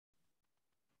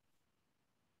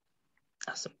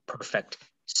Awesome. Perfect.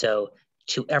 So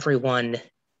to everyone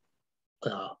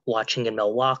watching in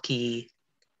Milwaukee,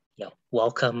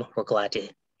 welcome. We're glad to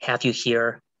have you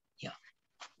here.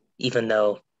 Even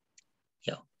though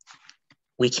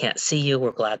we can't see you,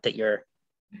 we're glad that you're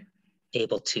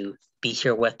able to be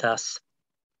here with us.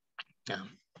 So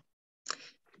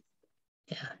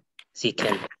you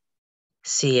can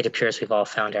see, it appears we've all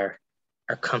found our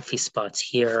comfy spots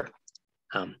here.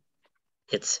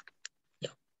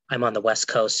 I'm on the West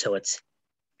Coast, so it's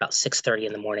about 6:30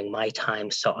 in the morning my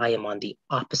time. So I am on the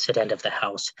opposite end of the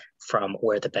house from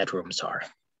where the bedrooms are.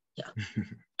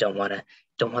 Don't want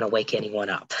to wake anyone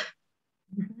up.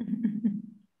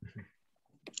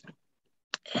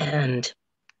 And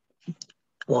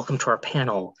welcome to our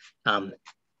panel,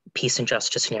 Peace and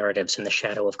Justice Narratives in the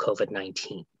Shadow of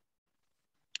COVID-19,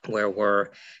 where we're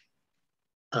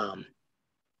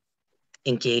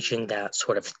engaging that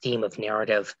sort of theme of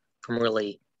narrative from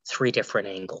really 3 different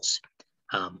angles.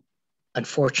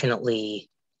 Unfortunately,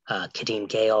 Kadeem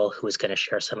Gayle, who is going to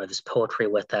share some of his poetry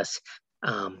with us,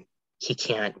 he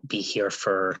can't be here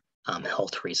for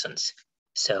health reasons.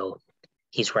 So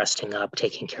he's resting up,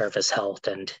 taking care of his health,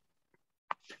 and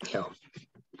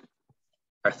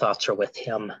our thoughts are with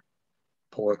him,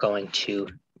 but we're going to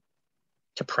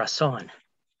press on.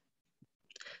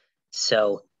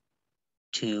 So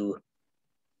to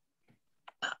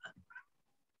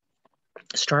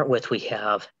start with, we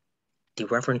have the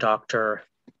Reverend Dr.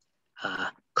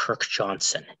 Kirk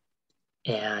Johnson.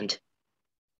 And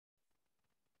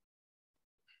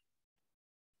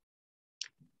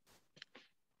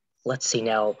let's see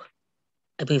now,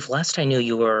 I believe last I knew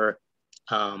you were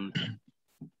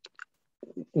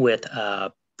with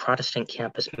Protestant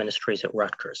Campus Ministries at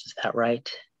Rutgers, is that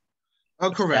right?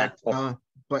 Oh, correct.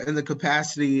 But in the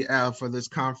capacity for this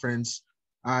conference,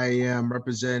 I am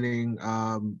representing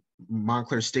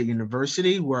Montclair State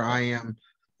University, where I am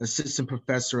Assistant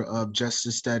Professor of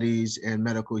Justice Studies and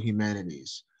Medical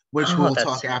Humanities, which we'll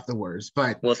talk afterwards.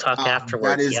 But we'll talk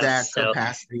afterwards. That is that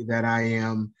capacity that I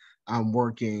am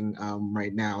working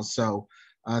right now. So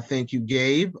thank you,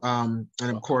 Gabe. And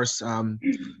of course,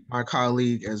 my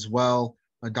colleague as well,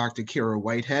 Dr. Kyra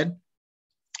Whitehead.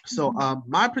 So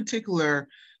my particular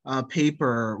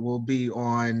paper will be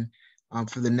on,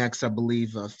 for the next, I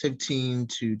believe, 15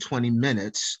 to 20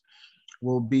 minutes,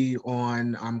 will be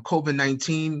on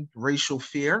COVID-19, racial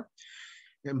fear,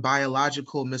 and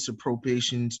biological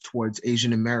misappropriations towards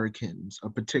Asian Americans, a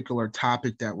particular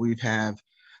topic that we've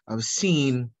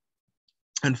seen,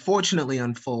 unfortunately,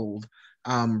 unfold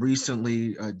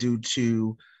recently due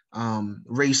to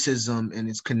racism and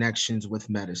its connections with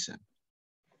medicine.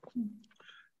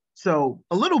 So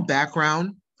a little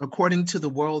background, according to the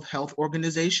World Health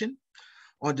Organization,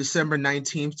 on December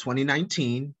 19th,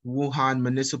 2019, Wuhan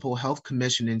Municipal Health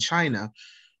Commission in China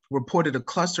reported a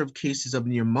cluster of cases of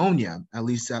pneumonia, at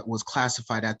least that was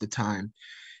classified at the time,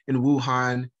 in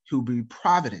Wuhan, Hubei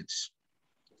province.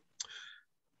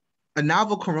 A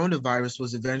novel coronavirus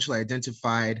was eventually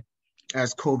identified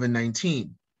as COVID-19.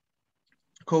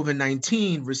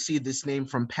 COVID-19 received this name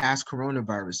from past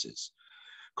coronaviruses.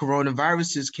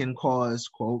 Coronaviruses can cause,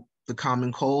 quote, the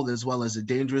common cold, as well as the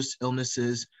dangerous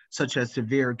illnesses such as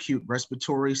severe acute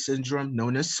respiratory syndrome,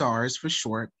 known as SARS for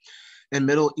short, and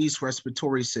Middle East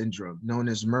respiratory syndrome, known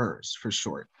as MERS for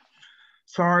short.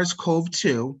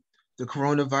 SARS-CoV-2, the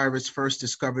coronavirus first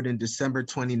discovered in December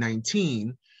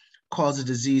 2019, caused a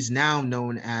disease now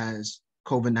known as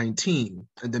COVID-19,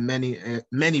 and the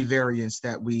many variants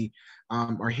that we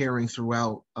are hearing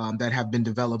throughout, that have been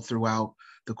developed throughout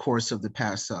the course of the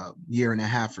past year and a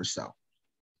half or so.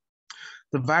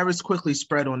 The virus quickly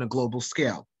spread on a global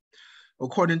scale.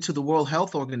 According to the World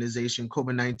Health Organization,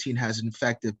 COVID-19 has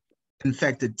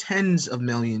infected tens of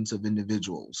millions of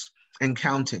individuals and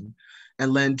counting,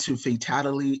 and led to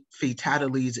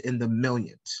fatalities in the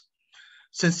millions.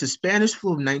 Since the Spanish flu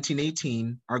of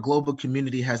 1918, our global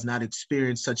community has not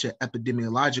experienced such an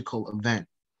epidemiological event.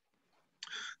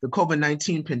 The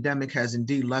COVID-19 pandemic has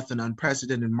indeed left an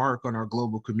unprecedented mark on our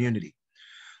global community.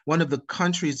 One of the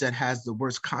countries that has the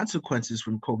worst consequences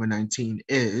from COVID-19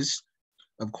 is,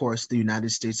 of course, the United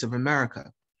States of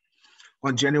America.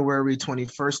 On January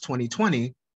 21st,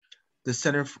 2020, the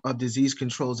Center of Disease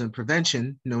Controls and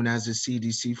Prevention, known as the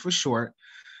CDC for short,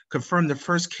 confirmed the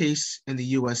first case in the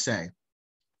USA.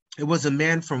 It was a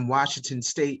man from Washington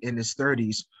State in his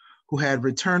 30s who had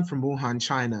returned from Wuhan,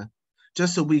 China,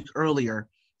 just a week earlier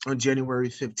on January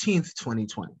 15th,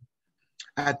 2020.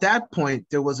 At that point,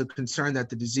 there was a concern that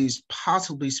the disease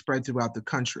possibly spread throughout the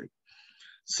country.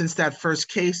 Since that first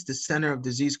case, the Center of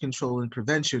Disease Control and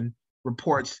Prevention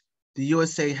reports the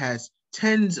USA has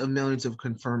tens of millions of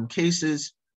confirmed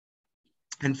cases,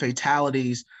 and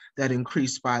fatalities that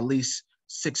increased by at least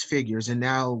 6 figures. And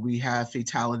now we have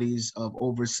fatalities of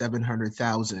over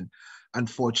 700,000,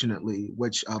 unfortunately,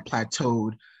 which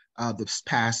plateaued this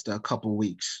past couple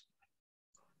weeks.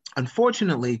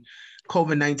 Unfortunately,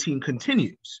 COVID-19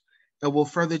 continues and will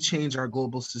further change our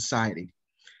global society.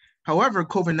 However,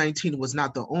 COVID-19 was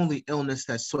not the only illness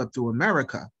that swept through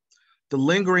America. The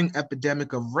lingering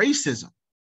epidemic of racism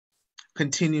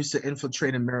continues to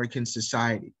infiltrate American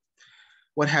society.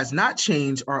 What has not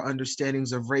changed are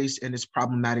understandings of race and its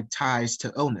problematic ties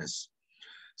to illness.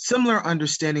 Similar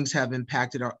understandings have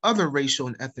impacted our other racial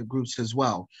and ethnic groups as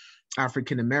well,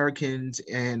 African Americans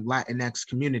and Latinx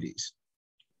communities.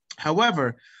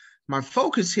 However, my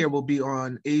focus here will be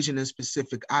on Asian and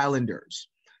Pacific Islanders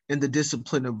in the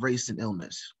discipline of race and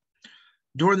illness.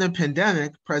 During the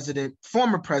pandemic,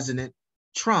 former President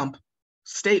Trump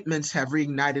statements have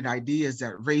reignited ideas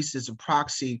that race is a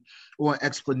proxy or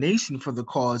explanation for the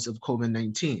cause of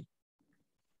COVID-19.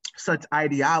 Such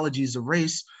ideologies of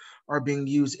race are being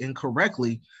used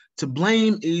incorrectly to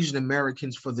blame Asian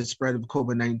Americans for the spread of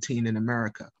COVID-19 in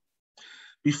America.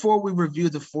 Before we review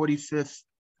the 45th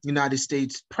United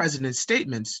States President's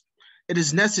statements, it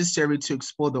is necessary to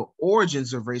explore the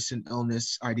origins of race and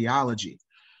illness ideology.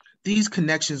 These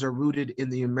connections are rooted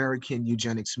in the American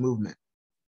eugenics movement.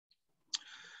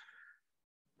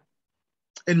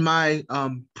 In my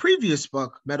previous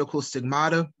book, Medical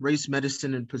Stigmata, Race,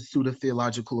 Medicine, and Pursuit of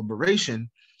Theological Liberation,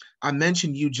 I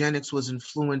mentioned eugenics was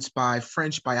influenced by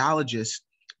French biologist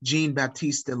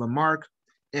Jean-Baptiste de Lamarck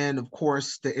and, of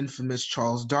course, the infamous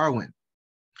Charles Darwin.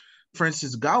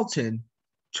 Francis Galton,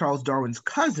 Charles Darwin's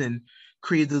cousin,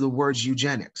 created the words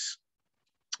eugenics.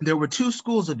 There were 2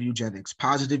 schools of eugenics,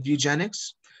 positive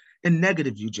eugenics and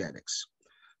negative eugenics.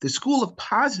 The school of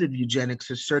positive eugenics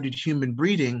asserted human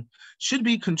breeding should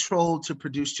be controlled to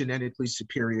produce genetically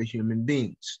superior human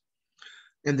beings.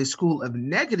 And the school of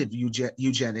negative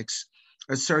eugenics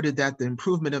asserted that the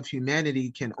improvement of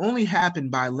humanity can only happen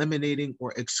by eliminating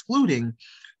or excluding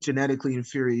genetically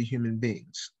inferior human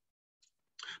beings.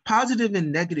 Positive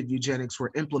and negative eugenics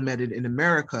were implemented in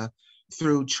America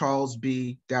through Charles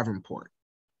B. Davenport.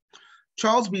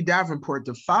 Charles B. Davenport,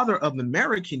 the father of the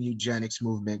American eugenics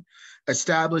movement,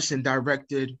 established and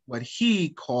directed what he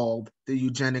called the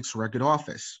Eugenics Record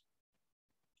Office.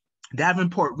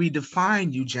 Davenport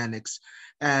redefined eugenics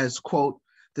as, quote,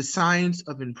 the science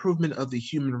of improvement of the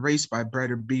human race by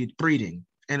better breeding,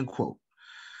 end quote.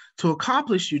 To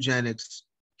accomplish eugenics,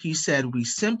 he said, we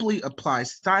simply apply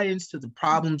science to the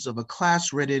problems of a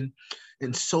class-ridden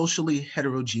and socially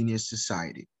heterogeneous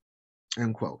society,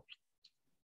 end quote.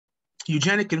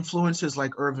 Eugenic influences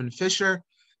like Irving Fisher,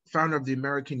 founder of the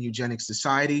American Eugenics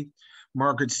Society,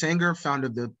 Margaret Sanger,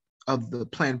 founder of the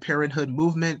Planned Parenthood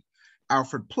movement,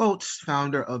 Alfred Plotz,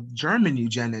 founder of German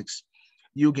eugenics,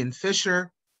 Eugen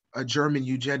Fischer, a German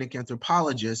eugenic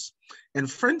anthropologist, and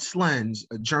Fritz Lenz,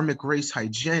 a German race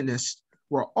hygienist,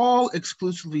 were all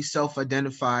exclusively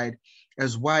self-identified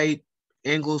as white,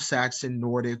 Anglo-Saxon,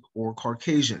 Nordic, or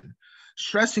Caucasian,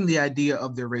 stressing the idea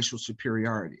of their racial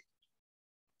superiority.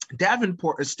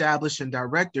 Davenport established and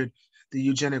directed the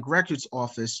Eugenic Records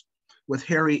Office with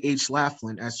Harry H.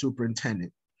 Laughlin as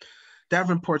superintendent.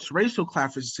 Davenport's racial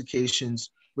classifications,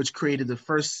 which created the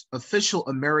first official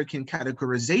American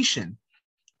categorization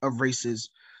of races,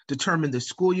 determined the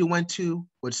school you went to,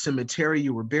 what cemetery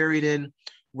you were buried in,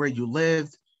 where you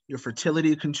lived, your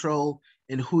fertility control,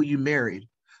 and who you married,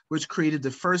 which created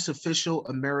the first official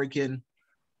American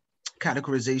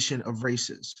categorization of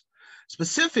races.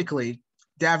 Specifically,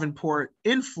 Davenport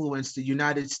influenced the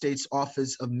United States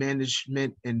Office of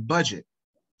Management and Budget,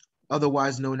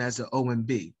 otherwise known as the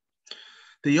OMB.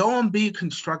 The OMB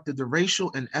constructed the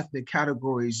racial and ethnic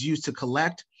categories used to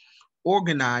collect,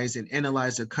 organize, and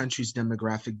analyze a country's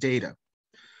demographic data.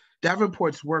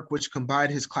 Davenport's work, which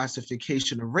combined his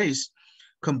classification of race,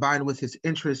 combined with his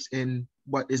interest in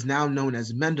what is now known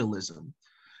as Mendelism,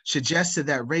 suggested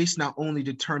that race not only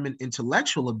determined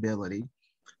intellectual ability,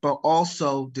 but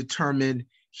also determined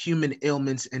human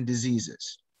ailments and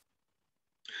diseases.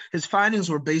 His findings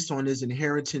were based on his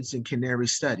inheritance and canary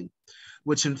study,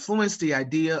 which influenced the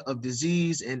idea of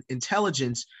disease and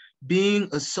intelligence being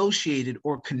associated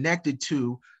or connected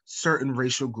to certain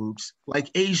racial groups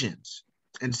like Asians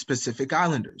and Pacific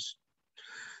Islanders.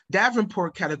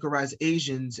 Davenport categorized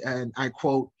Asians, and I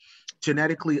quote,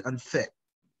 genetically unfit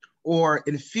or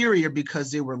inferior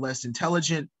because they were less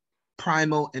intelligent,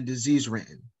 primal, and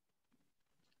disease-ridden,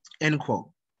 end quote.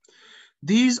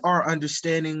 These are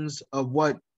understandings of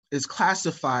what is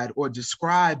classified or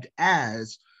described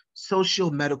as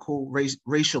socio-medical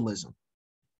racialism.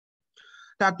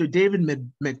 Dr. David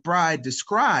McBride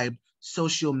described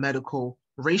socio-medical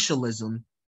racialism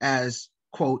as,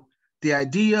 quote, the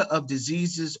idea of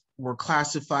diseases were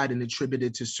classified and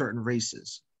attributed to certain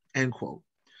races, end quote.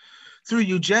 Through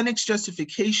eugenics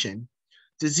justification,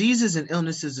 diseases and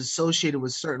illnesses associated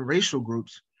with certain racial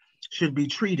groups should be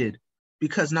treated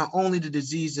because not only the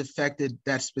disease affected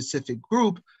that specific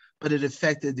group, but it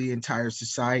affected the entire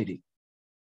society.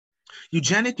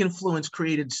 Eugenic influence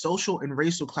created social and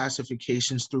racial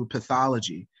classifications through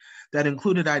pathology that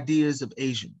included ideas of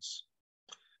Asians.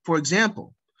 For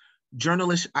example,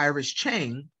 journalist Iris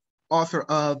Chang, author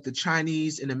of The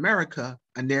Chinese in America,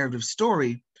 A Narrative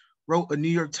Story, wrote a New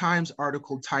York Times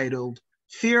article titled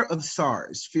Fear of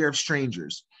SARS, Fear of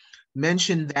Strangers,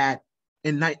 mentioned that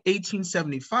in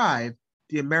 1875,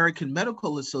 the American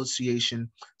Medical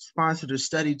Association sponsored a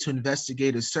study to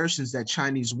investigate assertions that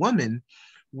Chinese women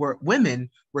were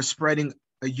spreading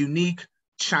a unique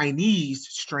Chinese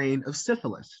strain of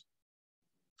syphilis.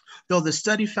 Though the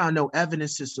study found no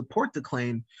evidence to support the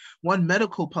claim, one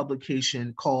medical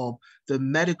publication called the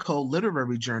Medical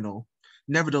Literary Journal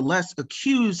nevertheless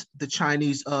accused the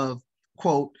Chinese of,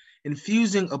 quote,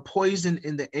 infusing a poison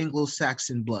in the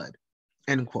Anglo-Saxon blood,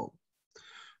 end quote.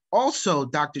 Also,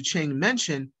 Dr. Chang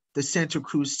mentioned the Santa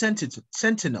Cruz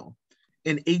Sentinel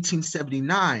in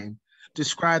 1879,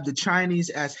 described the Chinese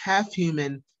as half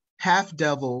human, half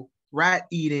devil,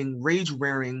 rat-eating,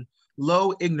 rage-wearing,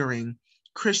 low-ignoring,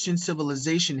 Christian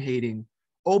civilization-hating,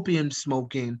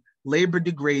 opium-smoking,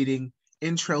 labor-degrading,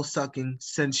 entrail-sucking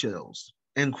sensuals,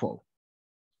 end quote.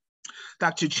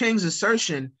 Dr. Chang's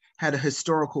assertion had a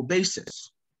historical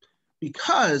basis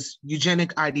because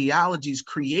eugenic ideologies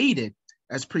created,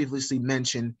 as previously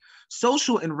mentioned,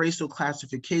 social and racial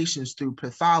classifications through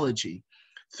pathology,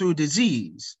 through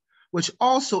disease, which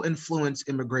also influence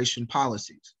immigration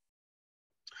policies.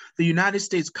 The United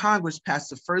States Congress passed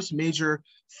the first major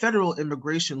federal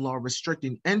immigration law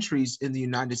restricting entries in the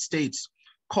United States,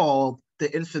 called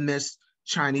the infamous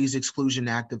Chinese Exclusion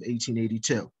Act of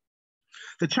 1882.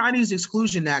 The Chinese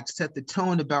Exclusion Act set the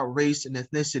tone about race and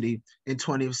ethnicity in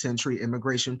 20th century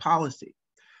immigration policy.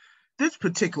 This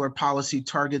particular policy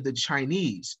targeted the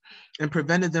Chinese and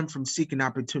prevented them from seeking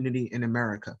opportunity in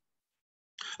America.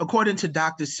 According to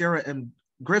Dr. Sarah M.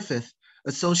 Griffith,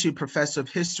 Associate Professor of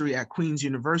History at Queen's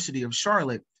University of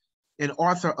Charlotte, and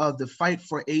author of The Fight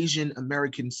for Asian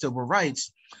American Civil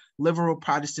Rights, Liberal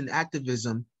Protestant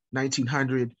Activism,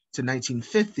 1900 to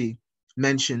 1950,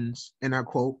 mentions, and I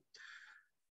quote,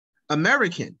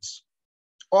 Americans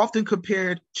often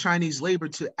compared Chinese labor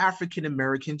to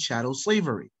African-American chattel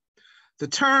slavery. The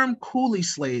term coolie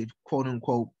slave, quote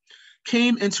unquote,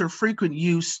 came into frequent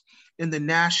use in the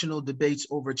national debates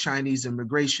over Chinese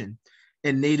immigration,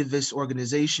 and nativist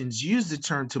organizations used the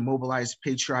term to mobilize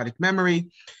patriotic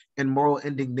memory and moral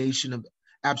indignation of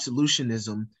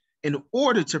absolutionism in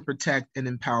order to protect and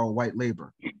empower white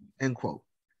labor, end quote.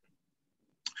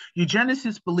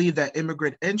 Eugenicists believe that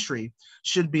immigrant entry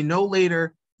should be no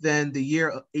later than the year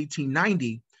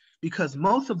 1890 because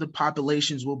most of the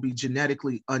populations will be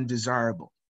genetically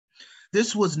undesirable.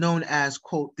 This was known as,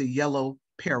 quote, the yellow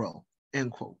peril,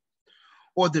 end quote,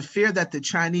 or the fear that the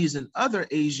Chinese and other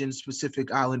Asian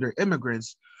Pacific Islander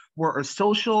immigrants were a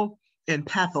social and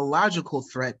pathological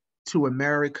threat to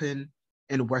American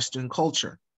and Western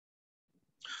culture.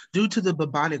 Due to the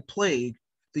bubonic plague,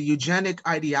 the eugenic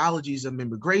ideologies of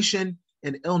immigration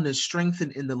and illness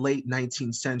strengthened in the late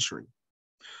 19th century.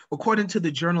 According to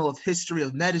the Journal of History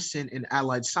of Medicine and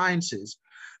Allied Sciences,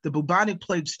 the bubonic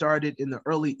plague started in the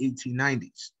early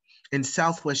 1890s in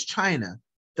Southwest China,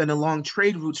 then along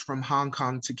trade routes from Hong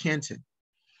Kong to Canton.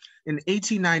 In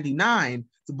 1899,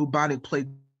 the bubonic plague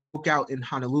broke out in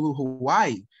Honolulu,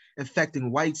 Hawaii,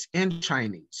 affecting whites and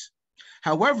Chinese.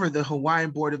 However, the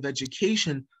Hawaiian Board of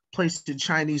Education placed the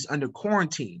Chinese under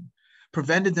quarantine,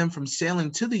 prevented them from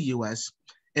sailing to the US,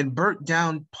 and burnt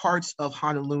down parts of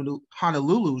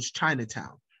Honolulu's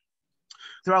Chinatown.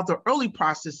 Throughout the early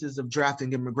processes of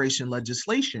drafting immigration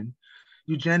legislation,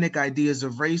 eugenic ideas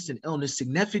of race and illness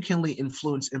significantly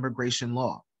influenced immigration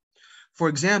law. For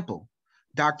example,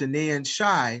 Dr. Nayan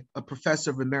Shai, a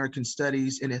professor of American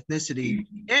Studies and Ethnicity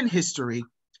and History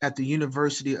at the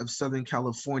University of Southern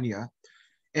California,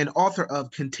 and author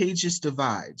of Contagious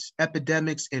Divides,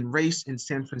 Epidemics and Race in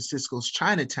San Francisco's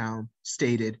Chinatown,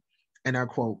 stated, and I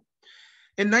quote,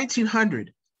 in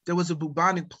 1900, there was a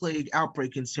bubonic plague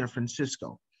outbreak in San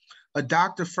Francisco. A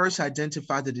doctor first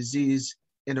identified the disease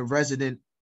in a resident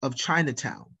of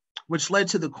Chinatown, which led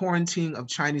to the quarantine of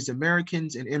Chinese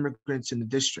Americans and immigrants in the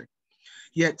district.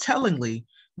 Yet tellingly,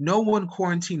 no one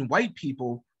quarantined white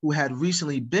people who had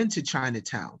recently been to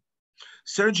Chinatown.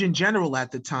 Surgeon General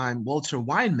at the time, Walter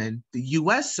Weinman, the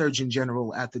US Surgeon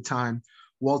General at the time,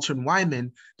 Walter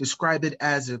Weinman, described it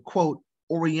as a, quote,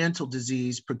 Oriental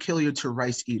disease peculiar to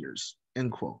rice eaters,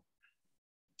 end quote.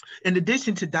 In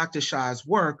addition to Dr. Shah's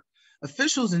work,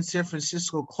 officials in San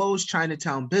Francisco closed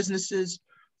Chinatown businesses,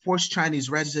 forced Chinese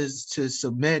residents to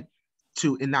submit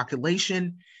to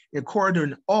inoculation, and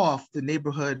cordoned off the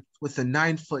neighborhood with a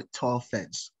 9-foot tall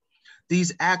fence.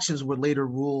 These actions were later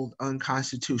ruled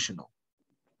unconstitutional.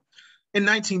 In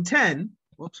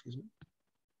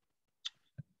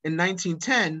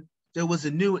 1910, there was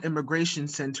a new immigration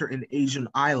center in Asian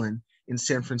Island in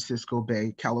San Francisco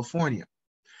Bay, California.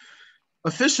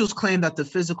 Officials claimed that the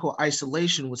physical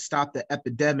isolation would stop the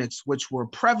epidemics which were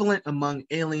prevalent among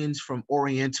aliens from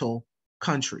Oriental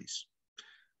countries.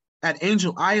 At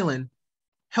Angel Island,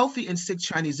 healthy and sick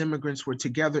Chinese immigrants were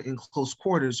together in close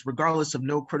quarters, regardless of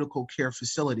no critical care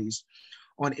facilities.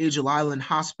 On Angel Island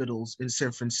hospitals in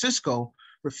San Francisco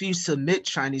refused to admit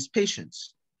Chinese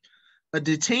patients. A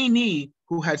detainee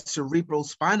who had cerebral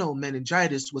spinal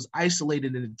meningitis was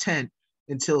isolated in a tent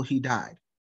until he died.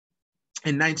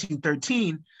 In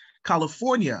 1913,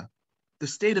 California, the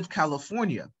state of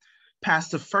California,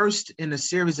 passed the first in a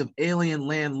series of alien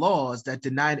land laws that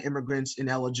denied immigrants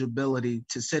ineligibility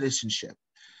to citizenship,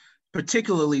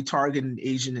 particularly targeting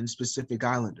Asian and Pacific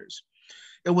Islanders.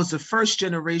 It was the first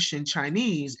generation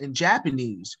Chinese and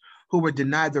Japanese who were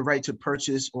denied the right to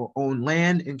purchase or own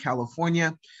land in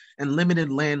California and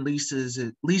limited land leases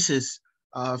to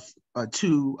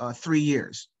 3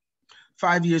 years.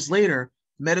 5 years later,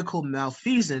 medical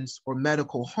malfeasance or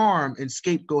medical harm and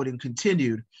scapegoating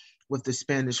continued with the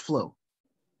Spanish flu.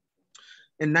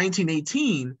 In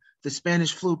 1918, the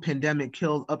Spanish flu pandemic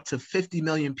killed up to 50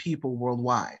 million people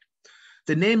worldwide.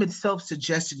 The name itself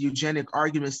suggested eugenic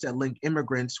arguments that link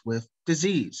immigrants with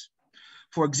disease.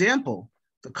 For example,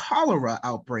 the cholera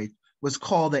outbreak was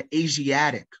called the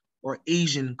Asiatic or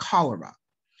Asian cholera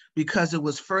because it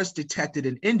was first detected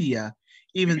in India,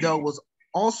 even though it was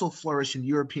also flourished in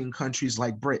European countries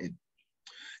like Britain.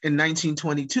 In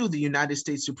 1922, the United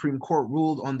States Supreme Court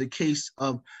ruled on the case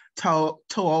of Toa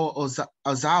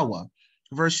Ozawa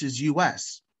versus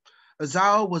US.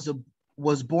 Ozawa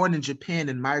was born in Japan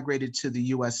and migrated to the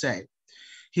USA.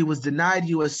 He was denied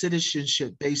US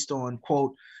citizenship based on,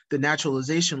 quote, the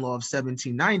naturalization law of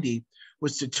 1790,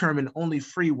 which determined only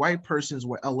free white persons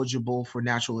were eligible for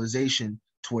naturalization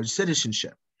towards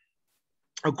citizenship.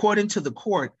 According to the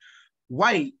court,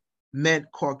 white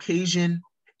meant Caucasian,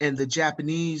 and the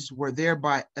Japanese were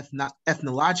thereby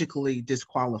ethnologically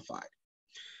disqualified.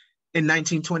 In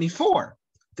 1924,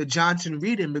 the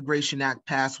Johnson-Reed Immigration Act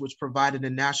passed, which provided a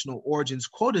national origins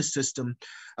quota system,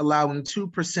 allowing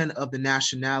 2% of the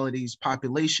nationality's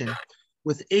population,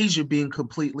 with Asia being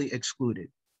completely excluded.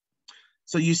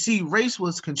 So you see, race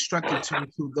was constructed to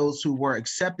include those who were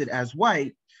accepted as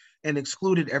white and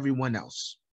excluded everyone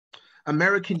else.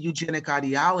 American eugenic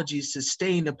ideology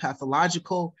sustained a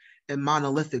pathological and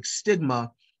monolithic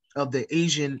stigma of the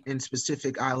Asian and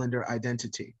Pacific Islander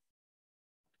identity.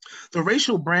 The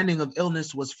racial branding of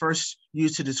illness was first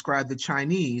used to describe the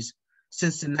Chinese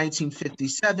since the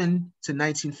 1957 to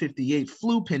 1958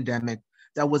 flu pandemic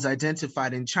that was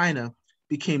identified in China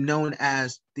became known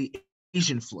as the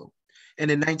Asian flu. And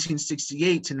in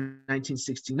 1968 to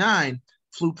 1969,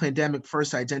 flu pandemic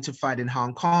first identified in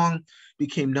Hong Kong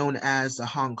became known as the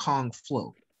Hong Kong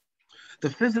flu. The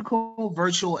physical,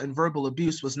 virtual, and verbal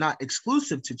abuse was not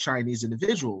exclusive to Chinese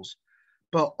individuals,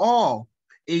 but all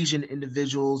Asian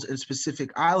individuals and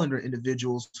Pacific Islander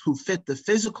individuals who fit the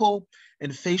physical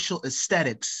and facial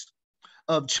aesthetics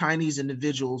of Chinese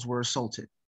individuals were assaulted.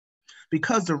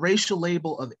 Because the racial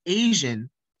label of Asian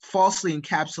falsely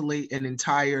encapsulate an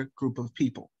entire group of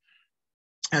people.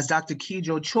 As Dr.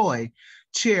 Kijo Choi,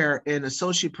 chair and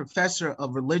associate professor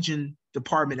of religion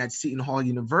department at Seton Hall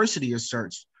University,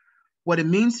 asserts, what it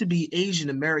means to be Asian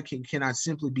American cannot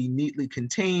simply be neatly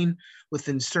contained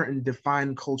within certain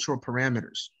defined cultural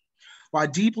parameters. While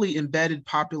deeply embedded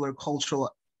popular cultural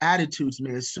attitudes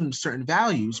may assume certain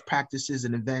values, practices,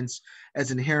 and events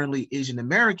as inherently Asian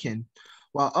American,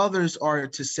 while others are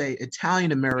to say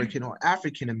Italian American or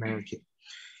African American,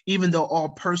 even though all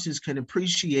persons can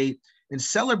appreciate and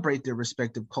celebrate their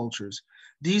respective cultures,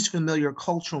 these familiar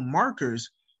cultural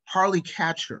markers hardly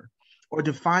capture or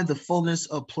define the fullness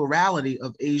of plurality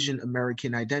of Asian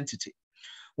American identity.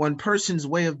 One person's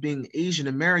way of being Asian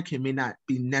American may not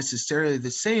be necessarily the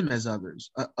same as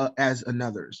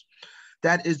another's.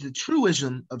 That is the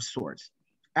truism of sorts.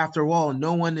 After all,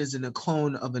 no one is in a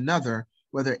clone of another,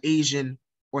 whether Asian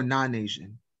or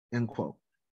non-Asian, end quote.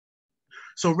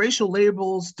 So racial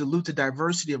labels dilute the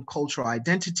diversity of cultural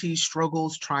identities,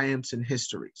 struggles, triumphs, and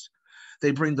histories.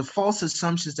 They bring the false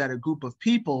assumptions that a group of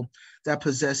people that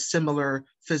possess similar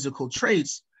physical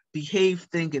traits behave,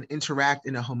 think, and interact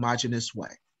in a homogeneous way.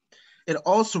 It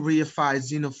also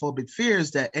reifies xenophobic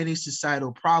fears that any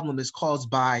societal problem is caused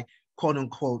by, quote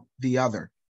unquote, the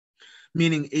other,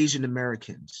 meaning Asian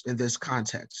Americans in this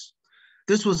context.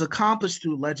 This was accomplished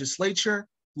through legislature,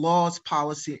 laws,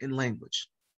 policy, and language.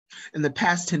 In the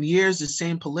past 10 years, the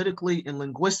same politically and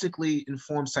linguistically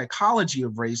informed psychology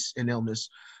of race and illness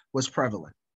was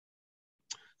prevalent.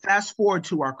 Fast forward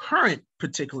to our current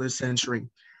particular century,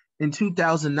 in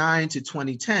 2009 to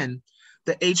 2010,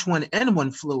 the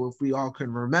H1N1 flu, if we all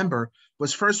can remember,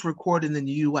 was first recorded in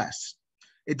the US.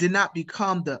 It did not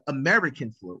become the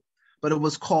American flu, but it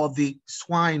was called the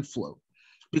swine flu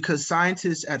because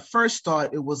scientists at first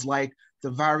thought it was like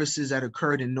the viruses that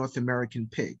occurred in North American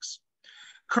pigs.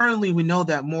 Currently, we know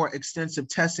that more extensive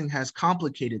testing has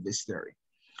complicated this theory.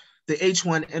 The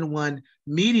H1N1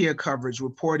 media coverage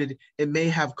reported it may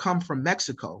have come from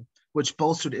Mexico, which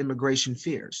bolstered immigration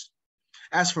fears.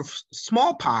 As for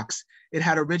smallpox, it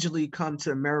had originally come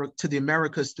to the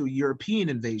Americas through European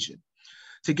invasion.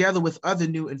 Together with other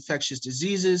new infectious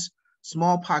diseases,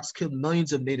 smallpox killed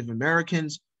millions of Native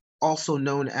Americans, also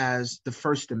known as the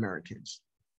first Americans.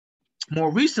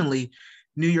 More recently,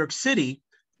 New York City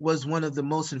was one of the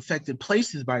most infected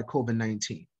places by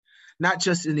COVID-19, not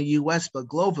just in the US, but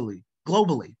globally.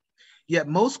 Yet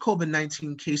most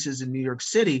COVID-19 cases in New York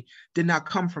City did not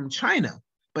come from China,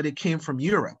 but it came from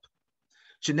Europe.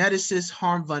 Geneticist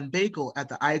Harm van Bakel at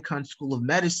the Icahn School of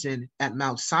Medicine at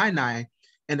Mount Sinai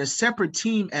and a separate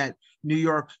team at New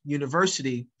York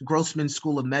University, Grossman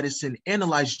School of Medicine,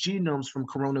 analyzed genomes from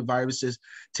coronaviruses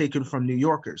taken from New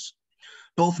Yorkers.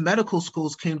 Both medical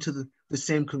schools came to the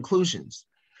same conclusions,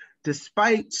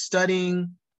 despite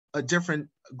studying different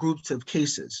groups of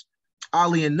cases.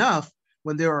 Oddly enough,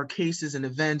 when there are cases and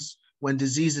events when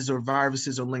diseases or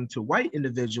viruses are linked to white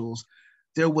individuals,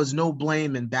 there was no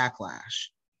blame and backlash.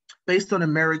 Based on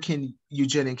American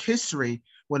eugenic history,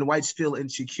 when whites feel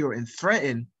insecure and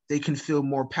threatened, they can feel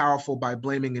more powerful by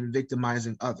blaming and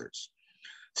victimizing others.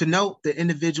 To note, the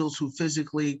individuals who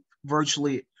physically,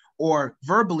 virtually, or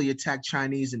verbally attack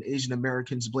Chinese and Asian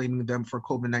Americans, blaming them for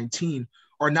COVID-19,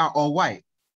 are not all white.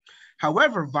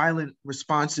 However, violent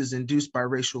responses induced by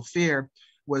racial fear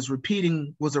was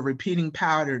a repeating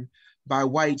pattern by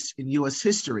whites in US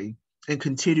history and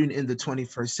continuing in the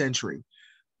 21st century.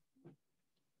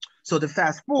 So to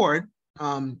fast forward,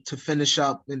 to finish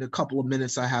up in a couple of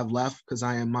minutes I have left, because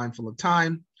I am mindful of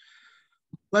time,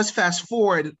 let's fast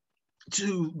forward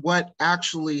to what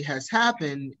actually has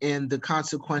happened and the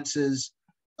consequences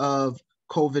of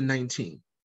COVID-19.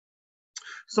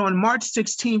 So on March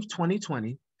 16th,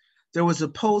 2020, there was a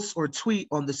post or tweet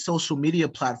on the social media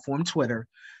platform Twitter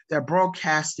that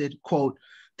broadcasted, quote,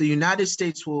 "The United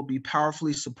States will be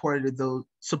powerfully supported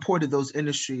those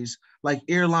industries like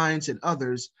airlines and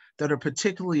others that are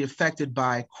particularly affected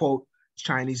by, quote,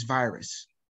 Chinese virus.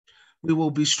 We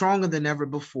will be stronger than ever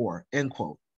before," end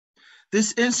quote.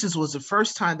 This instance was the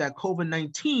first time that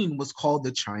COVID-19 was called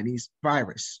the Chinese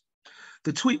virus.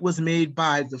 The tweet was made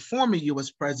by the former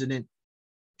US President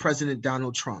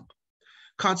Donald Trump.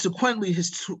 Consequently,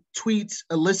 his tweets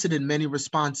elicited many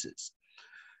responses.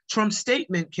 Trump's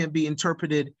statement can be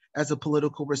interpreted as a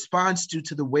political response due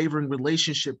to the wavering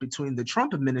relationship between the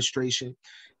Trump administration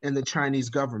and the Chinese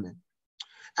government.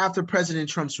 After President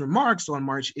Trump's remarks on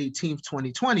March 18th,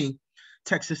 2020,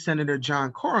 Texas Senator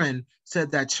John Cornyn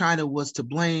said that China was to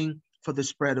blame for the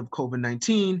spread of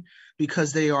COVID-19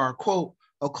 because they are, quote,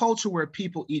 "a culture where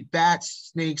people eat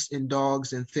bats, snakes, and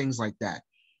dogs and things like that,"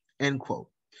 end quote.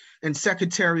 And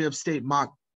Secretary of State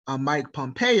Mike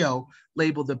Pompeo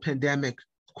labeled the pandemic,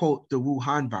 quote, "the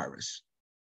Wuhan virus."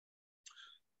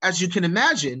 As you can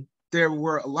imagine, there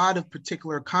were a lot of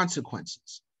particular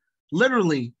consequences.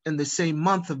 Literally, in the same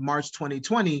month of March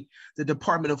 2020, the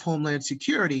Department of Homeland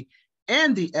Security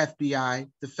and the FBI,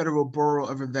 the Federal Bureau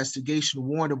of Investigation,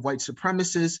 warned of white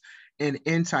supremacists and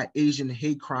anti-Asian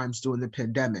hate crimes during the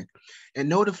pandemic and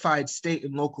notified state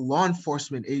and local law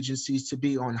enforcement agencies to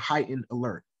be on heightened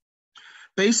alert.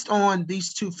 Based on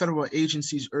these two federal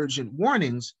agencies' urgent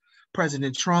warnings,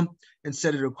 President Trump and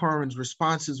Senator Cornyn's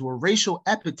responses were racial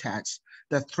epithets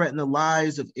that threatened the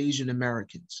lives of Asian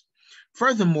Americans.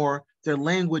 Furthermore, their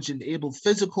language enabled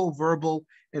physical, verbal,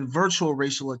 and virtual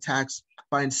racial attacks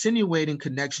by insinuating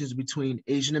connections between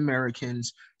Asian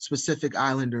Americans, Pacific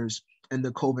Islanders, and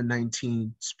the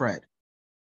COVID-19 spread.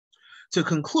 To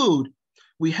conclude,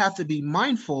 we have to be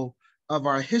mindful of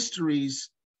our history's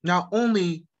not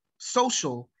only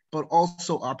social but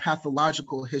also our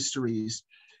pathological histories,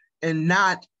 and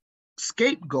not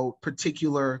scapegoat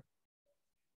particular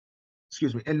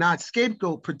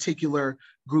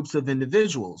groups of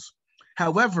individuals.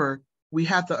 However, we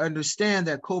have to understand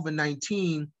that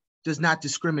COVID-19 does not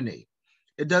discriminate.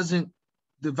 The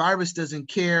virus doesn't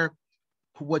care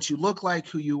what you look like,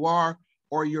 who you are,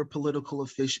 or your political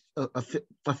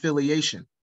affiliation.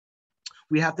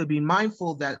 We have to be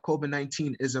mindful that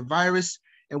COVID-19 is a virus,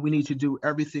 and we need to do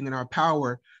everything in our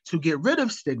power to get rid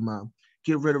of stigma,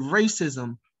 get rid of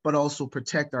racism, but also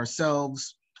protect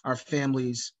ourselves, our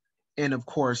families, and of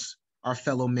course, our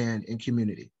fellow man and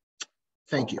community.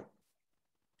 Thank you.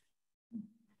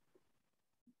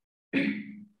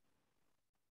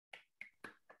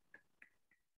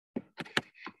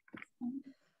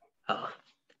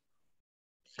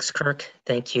 Thanks, Kirk.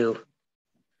 Thank you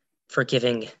for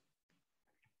giving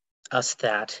us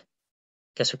that,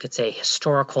 I guess we could say,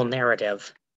 historical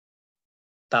narrative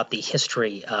about the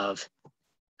history of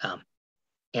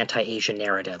anti-Asian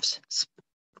narratives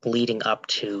leading up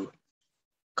to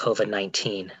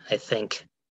COVID-19. I think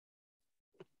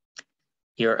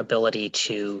your ability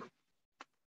to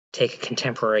take a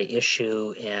contemporary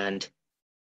issue and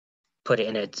put it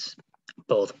in its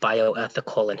both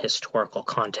bioethical and historical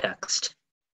context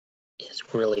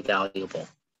is really valuable.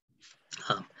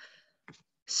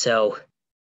 So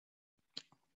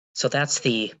that's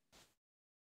the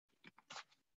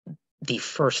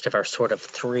first of our sort of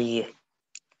three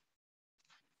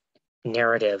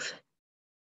narrative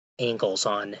angles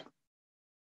on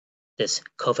this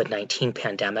COVID-19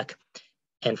 pandemic.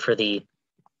 And for the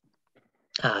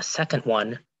second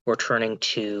one, we're turning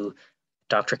to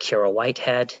Dr. Kyra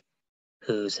Whitehead,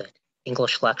 who's an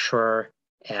English lecturer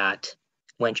at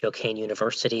Wenzhou-Kean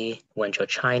University, Wenzhou,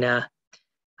 China,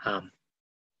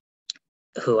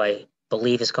 who I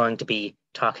believe is going to be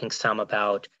talking some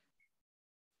about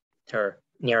her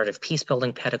narrative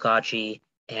peacebuilding pedagogy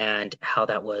and how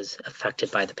that was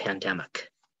affected by the pandemic.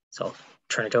 So I'll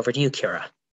turn it over to you, Kyra.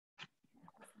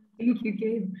 Thank you,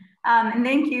 Gabe. And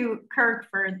thank you, Kirk,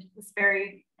 for this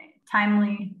very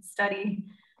timely study.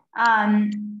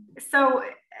 So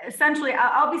essentially,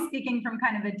 I'll be speaking from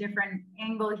kind of a different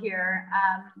angle here,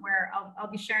 where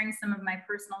I'll be sharing some of my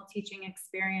personal teaching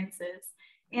experiences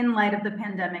in light of the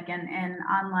pandemic and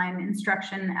online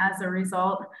instruction as a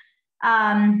result.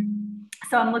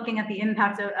 So I'm looking at the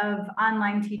impact of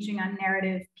online teaching on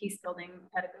narrative peacebuilding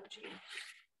pedagogy.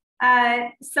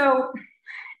 So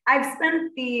I've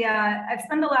spent the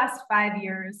last 5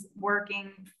 years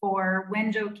working for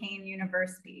Wenzhou-Kean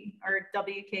University, or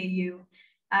WKU,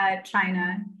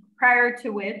 China, prior to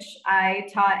which I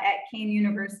taught at Kean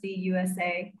University,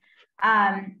 USA.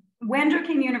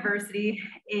 Wenzhou-Kean University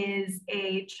is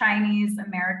a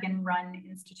Chinese-American run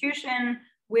institution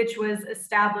which was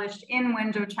established in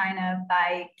Wenzhou, China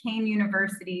by Kean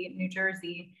University, New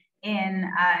Jersey in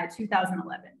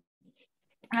 2011.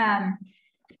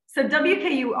 So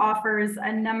WKU offers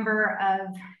a number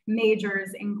of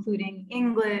majors, including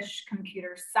English,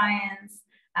 computer science,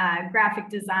 graphic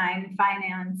design,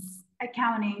 finance,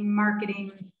 accounting,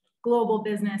 marketing, global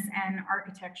business, and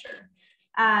architecture.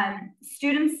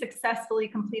 Students successfully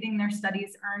completing their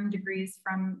studies earn degrees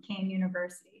from Kean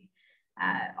University.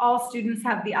 All students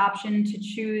have the option to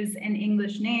choose an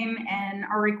English name and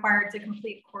are required to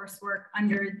complete coursework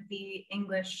under the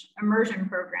English immersion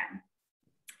program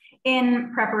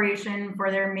in preparation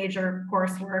for their major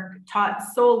coursework taught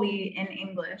solely in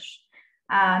English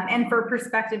and for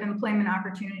prospective employment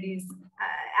opportunities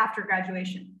after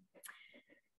graduation.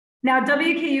 Now,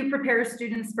 WKU prepares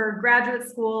students for graduate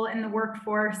school and the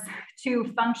workforce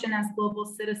to function as global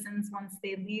citizens once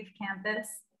they leave campus.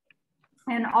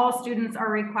 And all students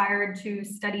are required to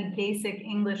study basic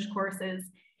English courses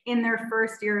in their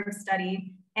first year of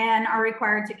study and are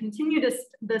required to continue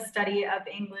the study of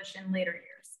English in later years.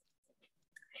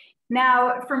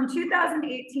 Now, from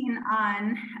 2018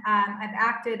 on, I've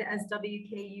acted as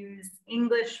WKU's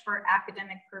English for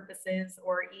Academic Purposes,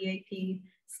 or EAP,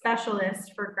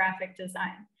 specialist for graphic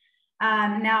design.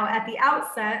 Now, at the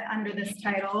outset, under this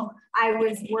title, I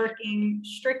was working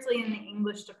strictly in the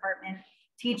English department,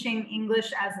 teaching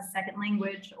English as a second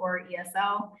language, or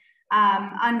ESL,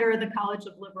 under the College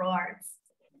of Liberal Arts,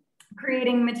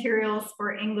 creating materials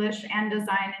for English and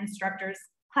design instructors,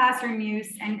 classroom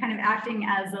use, and kind of acting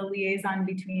as a liaison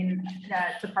between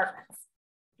the departments.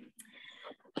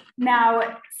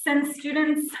 Now, since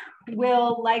students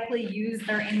will likely use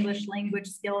their English language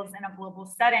skills in a global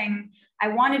setting, I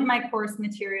wanted my course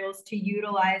materials to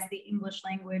utilize the English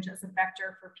language as a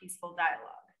vector for peaceful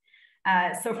dialogue.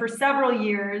 So for several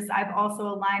years, I've also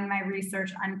aligned my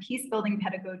research on peace-building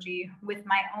pedagogy with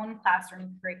my own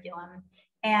classroom curriculum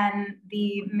and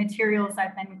the materials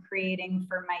I've been creating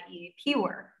for my EAP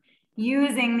work,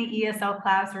 using the ESL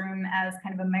classroom as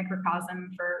kind of a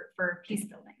microcosm for peace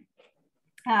building.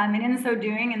 And in so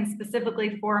doing, and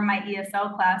specifically for my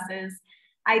ESL classes,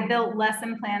 I built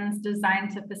lesson plans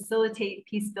designed to facilitate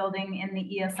peace building in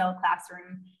the ESL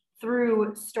classroom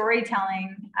through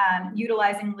storytelling,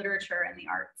 utilizing literature and the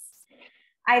arts.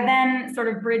 I then sort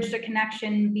of bridged a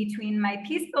connection between my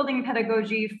peace building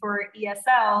pedagogy for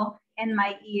ESL and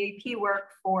my EAP work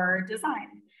for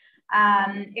design,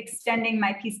 extending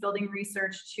my peace building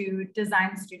research to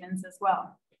design students as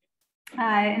well.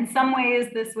 In some ways,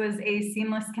 this was a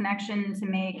seamless connection to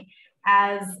make,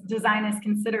 as design is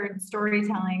considered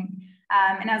storytelling.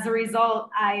 And as a result,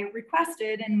 I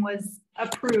requested and was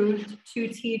approved to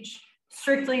teach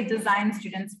strictly design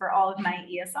students for all of my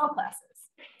ESL classes.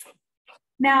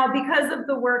 Now, because of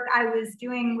the work I was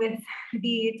doing with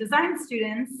the design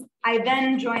students, I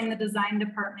then joined the design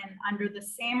department under the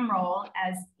same role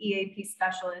as EAP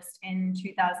specialist in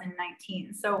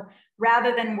 2019. So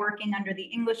rather than working under the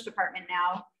English department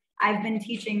now, I've been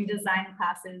teaching design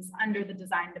classes under the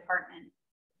design department,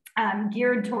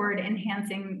 geared toward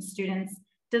enhancing students'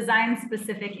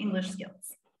 design-specific English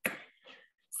skills.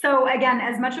 So again,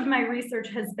 as much of my research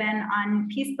has been on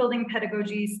peace-building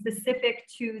pedagogy specific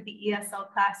to the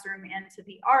ESL classroom and to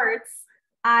the arts,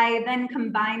 I then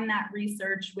combine that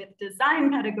research with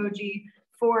design pedagogy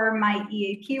for my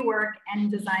EAP work and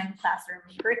design classroom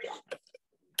curriculum.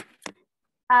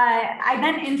 I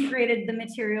then integrated the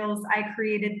materials I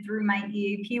created through my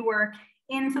EAP work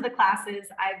into the classes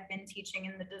I've been teaching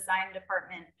in the design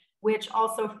department, which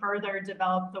also further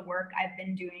developed the work I've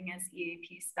been doing as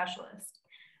EAP specialist.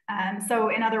 So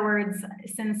in other words,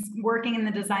 since working in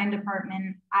the design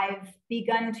department, I've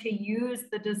begun to use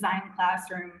the design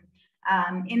classroom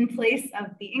in place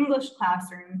of the English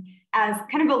classroom as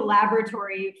kind of a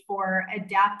laboratory for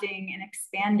adapting and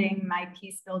expanding my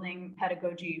peace building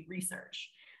pedagogy research,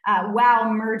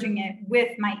 while merging it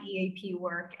with my EAP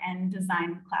work and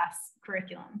design class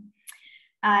curriculum.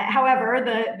 However,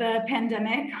 the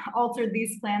pandemic altered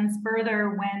these plans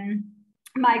further when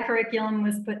my curriculum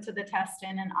was put to the test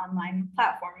in an online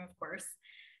platform, of course.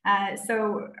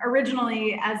 So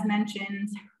originally, as mentioned,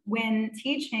 when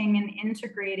teaching and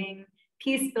integrating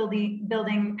peace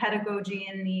building pedagogy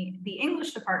in the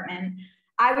English department,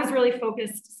 I was really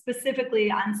focused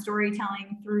specifically on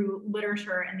storytelling through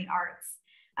literature and the arts.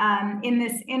 In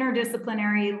this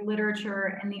interdisciplinary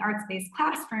literature and the arts-based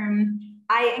classroom,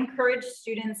 I encourage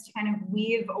students to kind of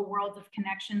weave a world of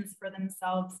connections for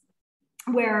themselves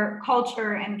where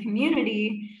culture and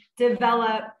community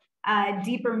develop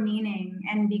deeper meaning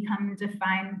and become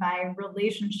defined by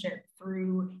relationship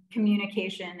through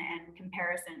communication and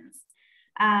comparisons.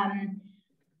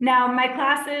 Now, my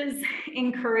classes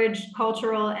encourage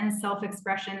cultural and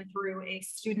self-expression through a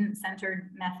student-centered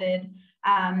method,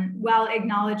 while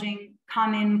acknowledging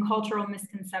common cultural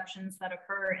misconceptions that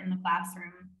occur in the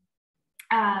classroom.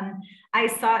 I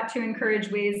sought to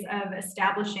encourage ways of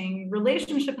establishing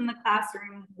relationship in the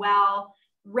classroom while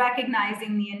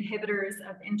recognizing the inhibitors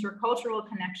of intercultural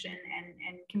connection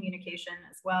and communication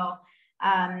as well.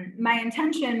 My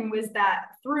intention was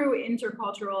that through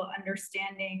intercultural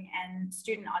understanding and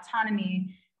student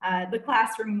autonomy, the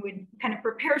classroom would kind of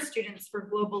prepare students for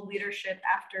global leadership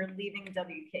after leaving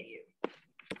WKU.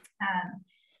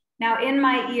 Now, in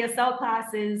my ESL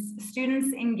classes,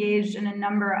 students engaged in a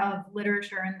number of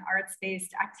literature and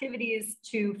arts-based activities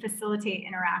to facilitate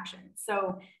interaction.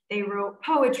 So they wrote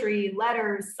poetry,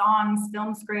 letters, songs,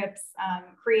 film scripts,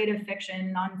 creative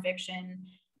fiction, nonfiction.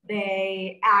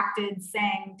 They acted,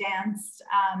 sang, danced,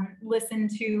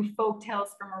 listened to folk tales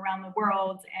from around the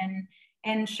world,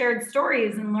 and shared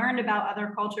stories and learned about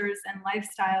other cultures and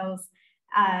lifestyles.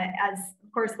 As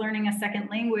of course, learning a second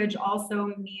language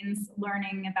also means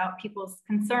learning about people's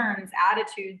concerns,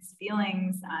 attitudes,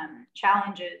 feelings,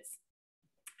 challenges.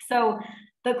 So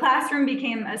the classroom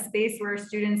became a space where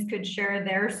students could share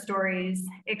their stories,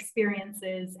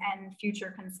 experiences, and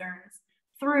future concerns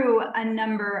through a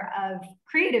number of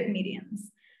creative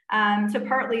mediums to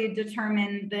partly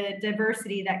determine the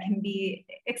diversity that can be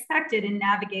expected in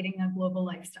navigating a global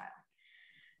lifestyle.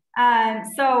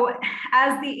 So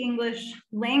as the English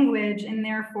language and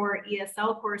therefore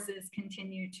ESL courses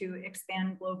continue to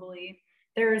expand globally,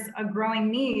 there's a growing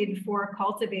need for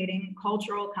cultivating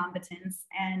cultural competence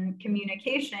and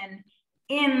communication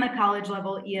in the college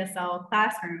level ESL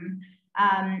classroom.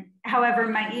 However,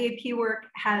 my EAP work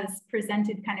has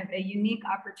presented kind of a unique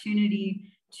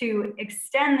opportunity to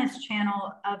extend this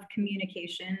channel of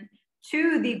communication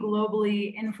to the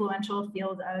globally influential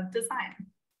field of design.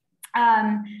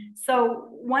 So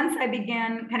once I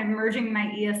began kind of merging my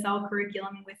ESL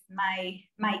curriculum with my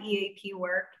EAP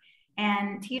work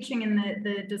and teaching in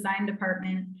the design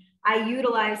department, I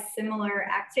utilized similar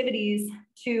activities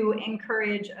to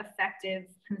encourage effective,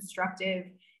 constructive,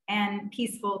 and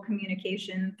peaceful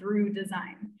communication through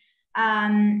design.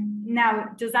 Now,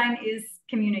 design is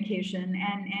communication,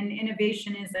 and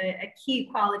innovation is a key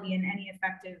quality in any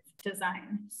effective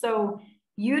design. So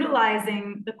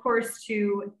utilizing the course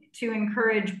to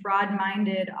encourage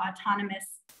broad-minded, autonomous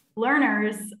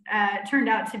learners turned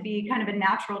out to be kind of a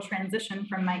natural transition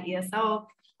from my ESL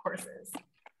courses.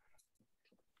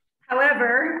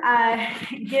 However,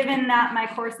 given that my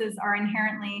courses are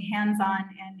inherently hands-on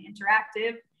and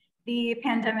interactive, the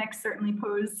pandemic certainly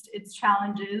posed its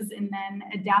challenges in then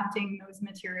adapting those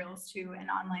materials to an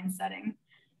online setting.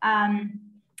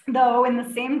 Though in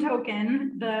the same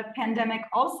token, the pandemic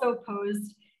also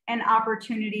posed an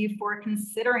opportunity for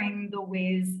considering the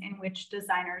ways in which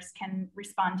designers can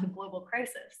respond to global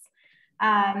crisis.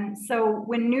 So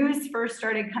when news first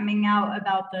started coming out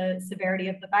about the severity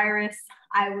of the virus,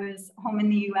 I was home in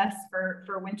the US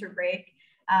for winter break,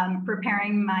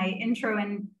 preparing my intro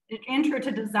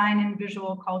to design and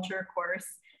visual culture course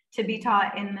to be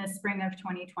taught in the spring of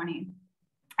 2020.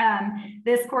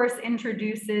 This course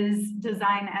introduces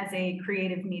design as a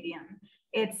creative medium.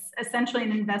 It's essentially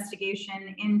an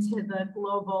investigation into the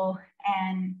global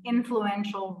and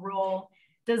influential role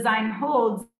design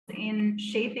holds in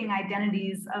shaping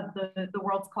identities of the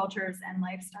world's cultures and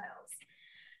lifestyles.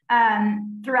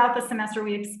 Throughout the semester,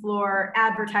 we explore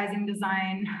advertising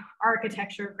design,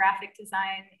 architecture, graphic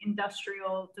design,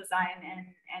 industrial design,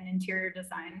 and interior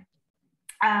design.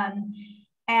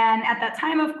 And at that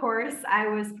time, of course, I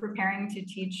was preparing to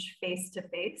teach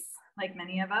face-to-face, like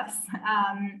many of us.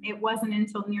 It wasn't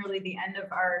until nearly the end of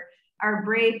our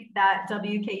break that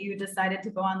WKU decided to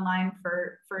go online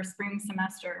for spring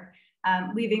semester,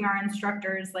 leaving our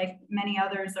instructors, like many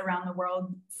others around the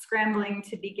world, scrambling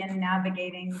to begin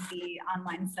navigating the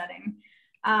online setting.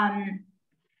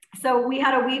 So we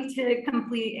had a week to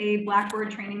complete a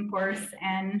Blackboard training course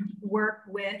and work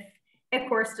with a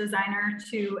course designer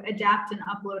to adapt and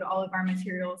upload all of our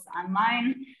materials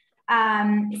online.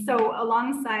 So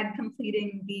alongside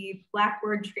completing the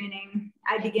Blackboard training,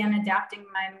 I began adapting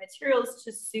my materials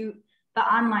to suit the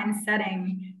online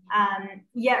setting,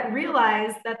 yet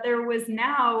realized that there was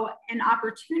now an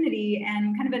opportunity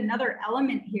and kind of another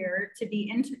element here to be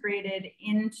integrated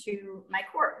into my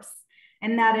course,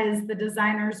 and that is the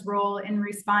designer's role in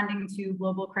responding to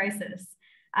global crisis.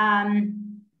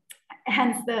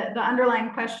 Hence, the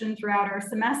underlying question throughout our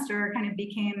semester kind of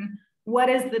became, what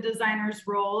is the designer's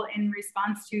role in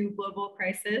response to global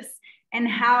crisis, and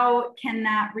how can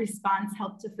that response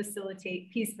help to facilitate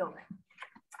peace building?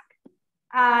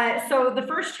 So the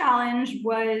first challenge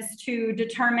was to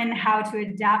determine how to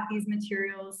adapt these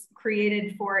materials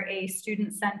created for a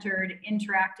student-centered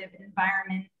interactive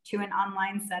environment to an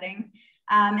online setting.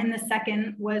 And the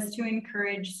second was to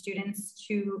encourage students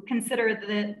to consider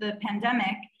the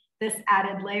pandemic, this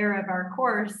added layer of our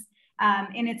course,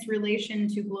 in its relation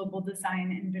to global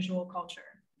design and visual culture.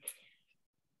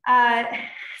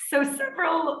 So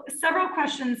several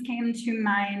questions came to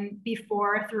mind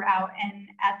before, throughout, and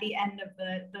at the end of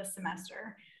the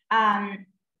semester.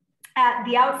 At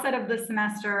the outset of the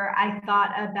semester, I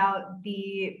thought about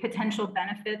the potential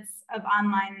benefits of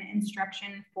online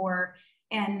instruction for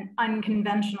an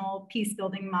unconventional peace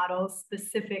building model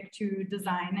specific to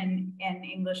design and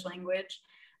English language.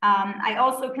 I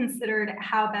also considered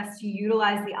how best to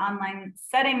utilize the online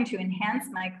setting to enhance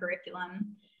my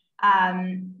curriculum.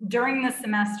 During the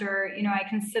semester, I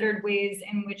considered ways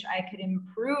in which I could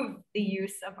improve the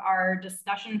use of our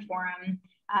discussion forum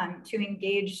to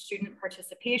engage student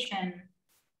participation.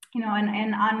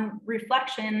 And on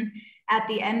reflection, at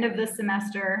the end of the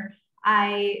semester,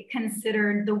 I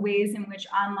considered the ways in which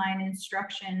online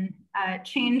instruction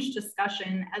changed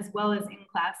discussion as well as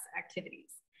in-class activities.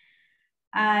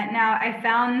 Now, I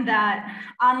found that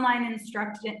online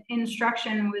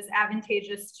instruction was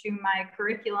advantageous to my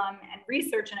curriculum and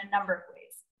research in a number of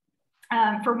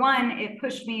ways. For one, it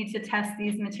pushed me to test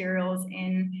these materials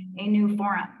in a new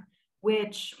forum,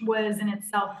 which was in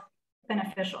itself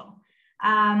beneficial.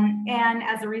 And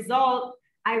as a result,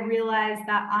 I realized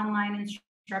that online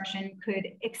instruction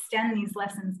could extend these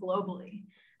lessons globally.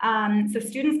 So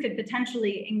students could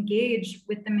potentially engage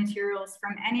with the materials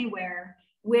from anywhere,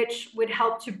 which would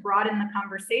help to broaden the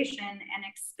conversation and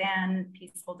expand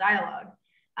peaceful dialogue.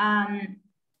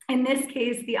 In this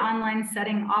case, the online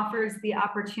setting offers the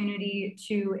opportunity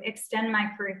to extend my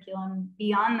curriculum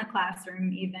beyond the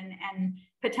classroom even, and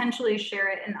potentially share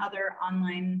it in other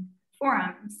online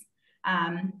forums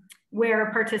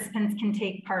where participants can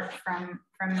take part from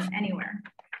anywhere.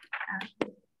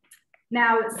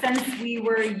 Now, since we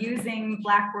were using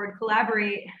Blackboard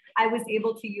Collaborate, I was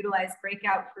able to utilize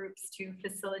breakout groups to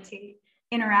facilitate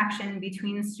interaction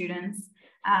between students.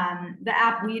 The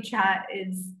app WeChat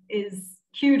is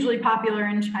hugely popular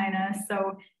in China,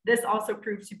 so this also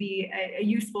proved to be a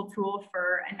useful tool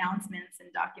for announcements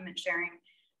and document sharing.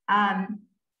 I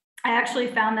actually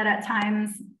found that at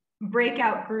times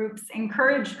breakout groups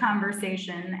encouraged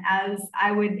conversation, as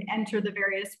I would enter the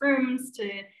various rooms to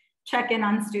check in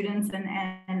on students and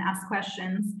ask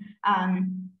questions.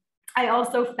 I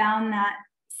also found that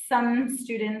some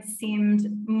students seemed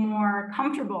more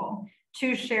comfortable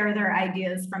to share their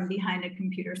ideas from behind a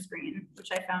computer screen, which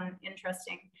I found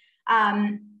interesting.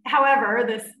 However,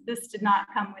 this did not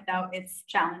come without its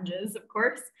challenges, of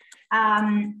course.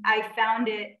 I found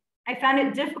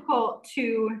it difficult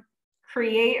to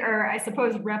create, or I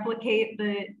suppose replicate,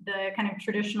 the kind of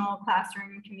traditional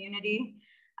classroom community.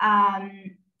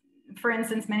 For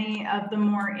instance, many of the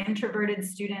more introverted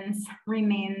students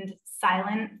remained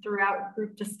silent throughout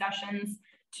group discussions,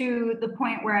 to the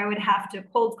point where I would have to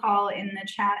cold call in the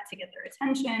chat to get their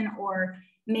attention, or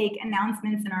make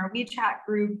announcements in our WeChat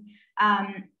group.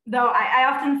 Though I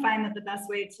often find that the best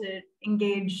way to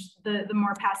engage the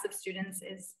more passive students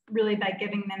is really by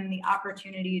giving them the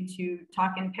opportunity to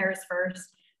talk in pairs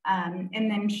first, and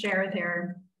then share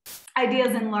their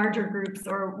ideas in larger groups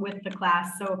or with the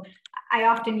class. So I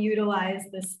often utilize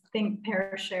this think,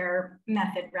 pair, share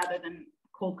method rather than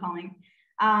cold calling.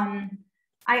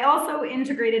 I also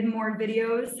integrated more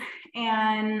videos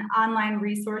and online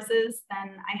resources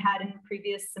than I had in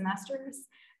previous semesters,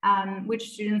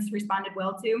 which students responded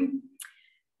well to.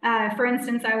 For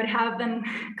instance, I would have them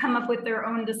come up with their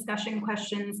own discussion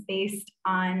questions based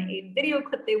on a video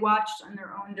clip they watched on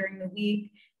their own during the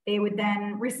week. They would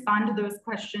then respond to those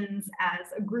questions as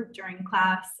a group during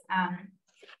class.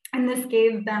 And this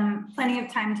gave them plenty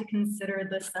of time to consider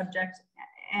the subject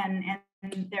and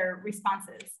their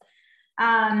responses.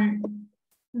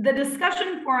 The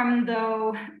discussion forum,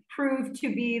 though, proved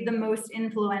to be the most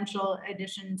influential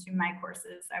addition to my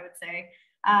courses, I would say.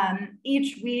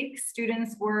 Each week,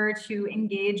 students were to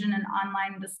engage in an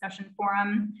online discussion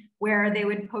forum where they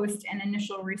would post an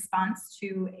initial response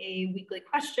to a weekly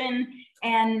question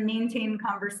and maintain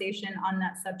conversation on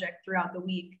that subject throughout the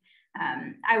week.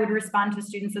 I would respond to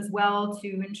students as well to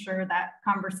ensure that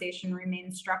conversation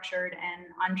remained structured and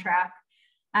on track.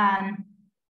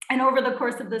 And over the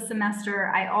course of the semester,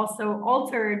 I also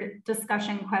altered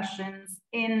discussion questions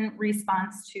in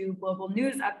response to global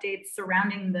news updates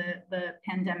surrounding the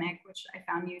pandemic, which I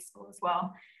found useful as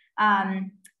well.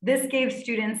 This gave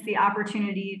students the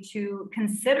opportunity to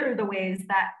consider the ways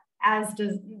that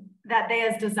they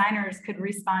as designers could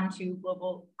respond to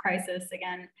global crisis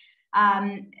again.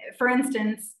 For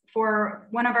instance, for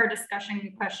one of our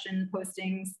discussion question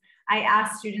postings, I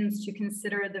asked students to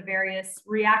consider the various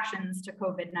reactions to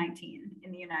COVID-19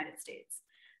 in the United States.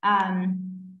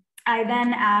 I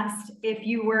then asked, if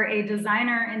you were a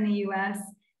designer in the US,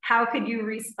 how could you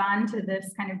respond to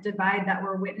this kind of divide that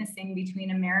we're witnessing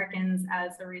between Americans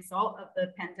as a result of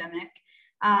the pandemic?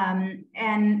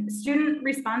 And student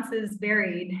responses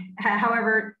varied.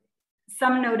 However,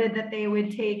 some noted that they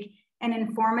would take an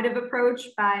informative approach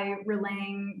by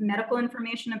relaying medical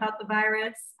information about the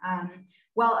virus,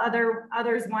 while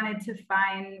others wanted to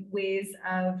find ways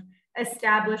of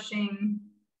establishing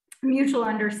mutual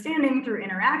understanding through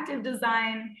interactive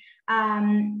design,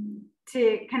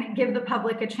 to kind of give the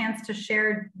public a chance to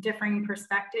share differing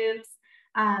perspectives.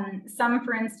 Some,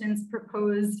 for instance,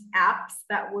 proposed apps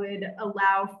that would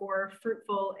allow for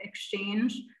fruitful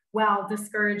exchange while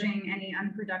discouraging any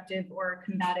unproductive or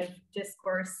combative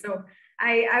discourse. So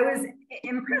I was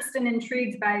impressed and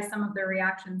intrigued by some of their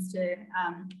reactions to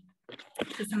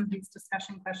some of these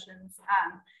discussion questions.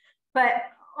 But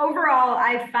overall,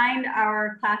 I find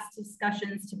our class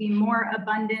discussions to be more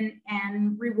abundant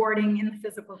and rewarding in the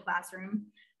physical classroom.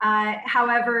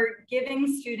 However,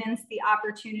 giving students the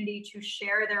opportunity to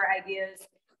share their ideas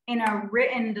in a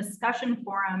written discussion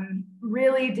forum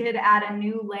really did add a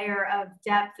new layer of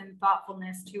depth and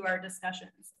thoughtfulness to our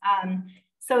discussions.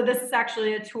 So this is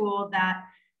actually a tool that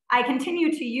I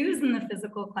continue to use in the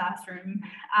physical classroom.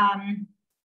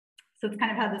 So it's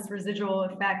kind of had this residual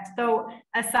effect, though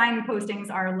assigned postings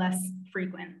are less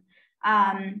frequent.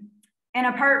 And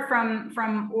apart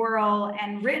from oral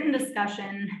and written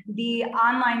discussion, the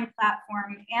online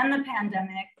platform and the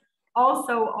pandemic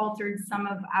also altered some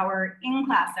of our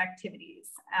in-class activities.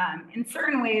 In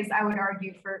certain ways, I would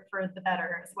argue for the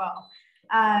better as well.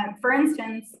 For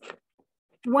instance,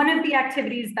 one of the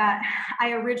activities that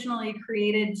I originally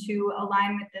created to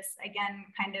align with this, again,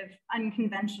 kind of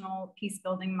unconventional peace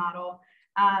building model,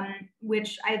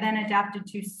 which I then adapted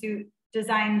to suit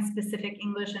design specific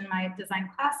English in my design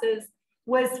classes,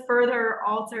 was further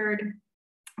altered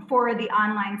for the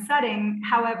online setting.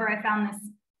 However, I found this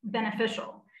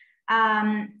beneficial.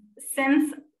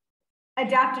 Since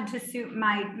adapted to suit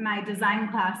my design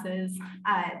classes,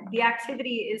 the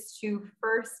activity is to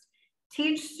first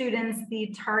teach students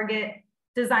the target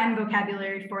design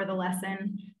vocabulary for the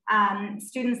lesson.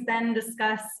 Students then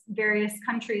discuss various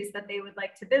countries that they would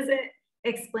like to visit,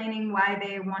 explaining why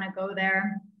they want to go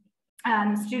there.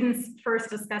 Students first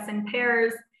discuss in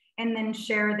pairs and then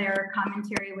share their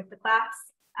commentary with the class.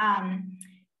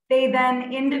 They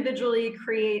then individually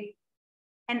create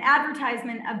an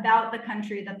advertisement about the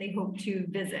country that they hope to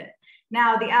visit.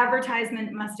 Now, the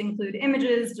advertisement must include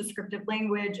images, descriptive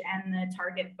language, and the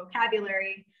target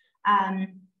vocabulary.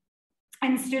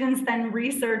 And students then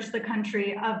research the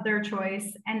country of their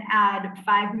choice and add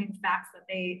 5 new facts that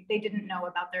they didn't know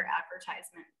about their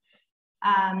advertisement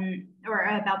or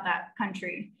about that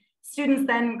country. Students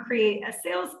then create a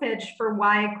sales pitch for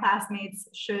why classmates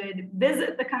should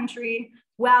visit the country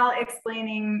while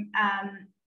explaining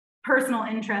personal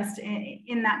interest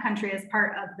in that country as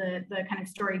part of the kind of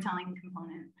storytelling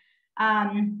component.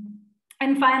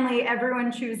 And finally,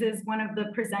 everyone chooses one of the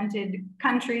presented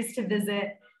countries to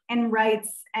visit and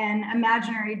writes an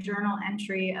imaginary journal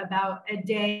entry about a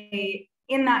day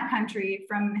in that country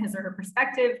from his or her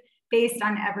perspective, based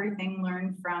on everything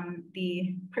learned from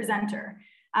the presenter.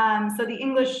 So the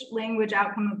English language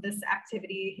outcome of this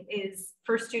activity is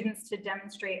for students to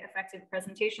demonstrate effective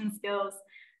presentation skills.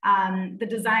 The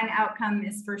design outcome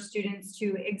is for students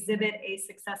to exhibit a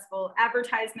successful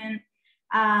advertisement.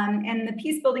 And the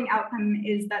peace building outcome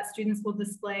is that students will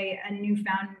display a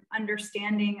newfound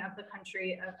understanding of the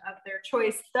country of their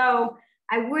choice. So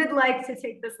I would like to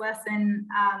take this lesson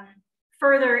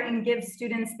further and give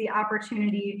students the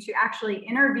opportunity to actually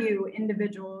interview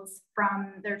individuals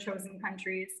from their chosen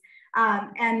countries.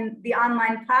 And the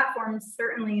online platform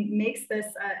certainly makes this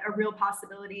a real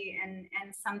possibility and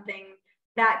something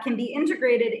that can be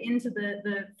integrated into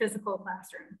the physical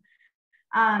classroom.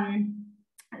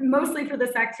 Mostly for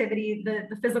this activity,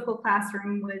 the physical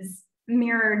classroom was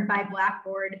mirrored by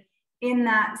Blackboard in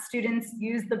that students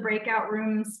used the breakout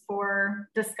rooms for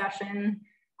discussion.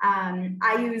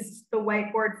 I used the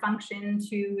whiteboard function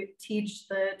to teach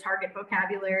the target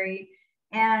vocabulary,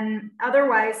 and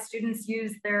otherwise students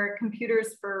used their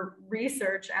computers for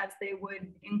research as they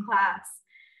would in class.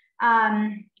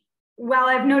 While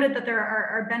I've noted that there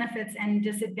are benefits and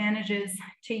disadvantages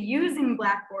to using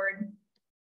Blackboard,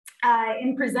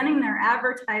 in presenting their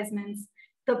advertisements,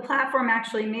 the platform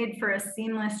actually made for a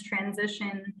seamless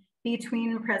transition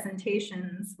between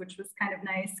presentations, which was kind of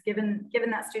nice, given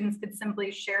that students could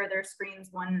simply share their screens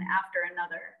one after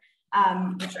another,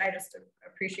 which I just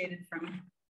appreciated from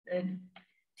the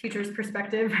teacher's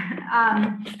perspective.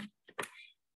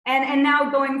 And now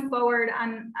going forward,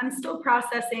 I'm still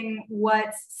processing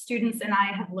what students and I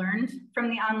have learned from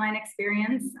the online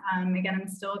experience. Again, I'm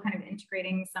still kind of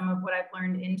integrating some of what I've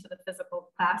learned into the physical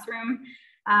classroom.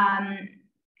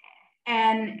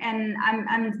 And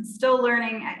I'm still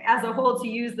learning as a whole to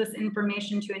use this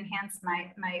information to enhance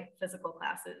my physical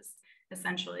classes,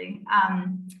 essentially.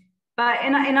 But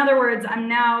in other words, I'm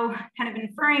now kind of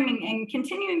inferring and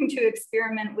continuing to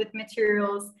experiment with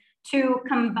materials to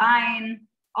combine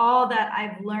all that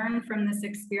I've learned from this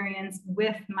experience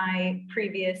with my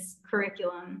previous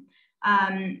curriculum.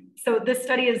 So this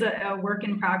study is a work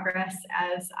in progress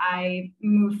as I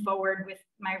move forward with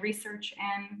my research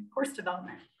and course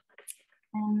development.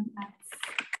 And that's...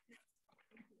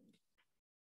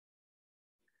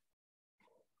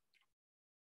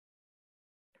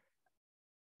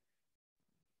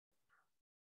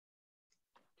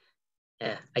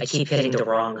 Yeah, I keep hitting the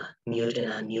wrong mute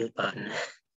and unmute button.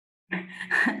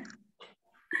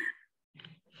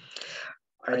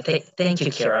 All right, thank you,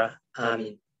 Kyra.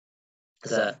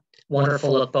 It's a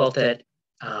wonderful look both at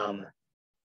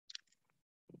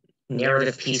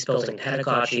narrative peace building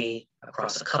pedagogy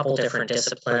across a couple different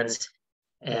disciplines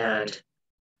and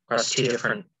across 2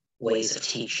 different ways of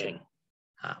teaching.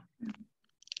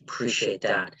 Appreciate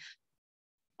that.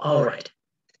 All right,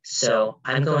 so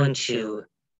I'm going to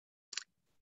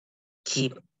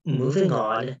keep moving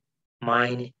on.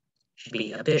 Mine should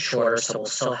be a bit shorter, so we'll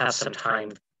still have some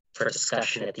time for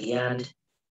discussion at the end.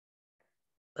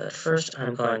 But first,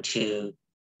 I'm going to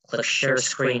click share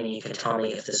screen and you can tell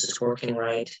me if this is working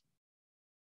right.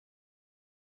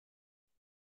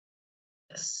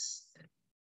 Yes.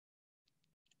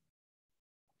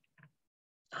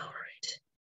 All right.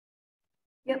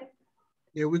 Yep.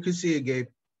 Yeah, we can see it, Gabe.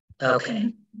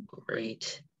 Okay,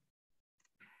 great.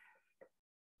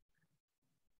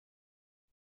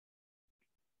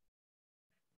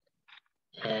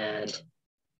 And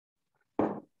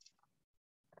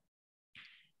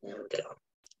there we go.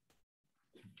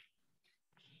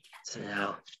 So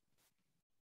now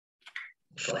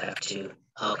she'll have to,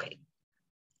 okay,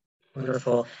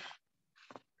 wonderful.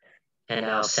 And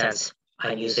now since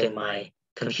I'm using my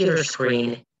computer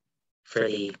screen for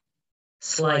the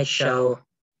slideshow,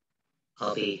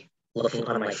 I'll be looking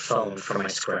on my phone for my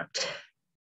script.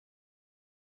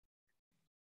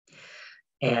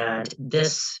 And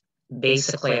this,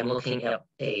 basically, I'm looking at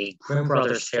a Grimm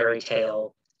Brothers fairy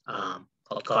tale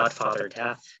called Godfather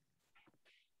Death,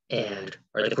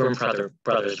 or the Grimm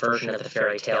Brothers version of the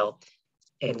fairy tale,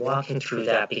 and walking through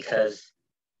that because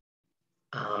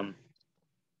I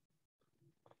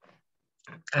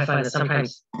find that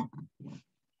sometimes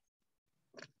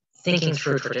thinking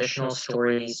through traditional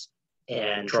stories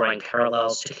and drawing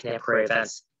parallels to contemporary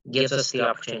events gives us the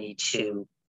opportunity to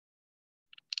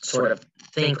sort of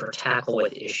think or tackle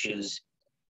with issues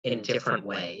in a different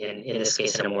way, and in this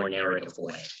case, in a more narrative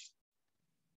way.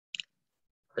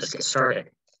 Let's get started.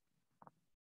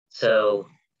 So,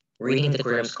 reading the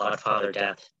Grimm's Godfather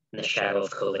Death in the Shadow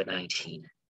of COVID-19.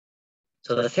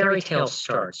 So the fairy tale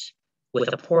starts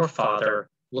with a poor father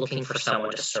looking for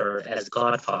someone to serve as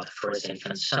godfather for his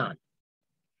infant son.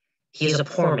 He is a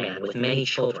poor man with many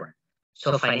children,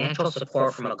 so financial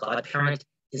support from a godparent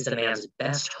is the man's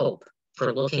best hope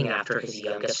for looking after his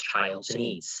youngest child's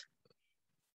needs.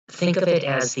 Think of it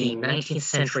as the 19th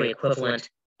century equivalent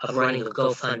of running a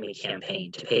GoFundMe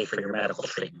campaign to pay for your medical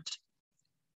treatment.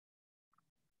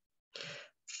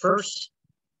 First,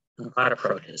 God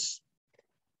approaches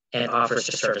and offers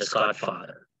to serve as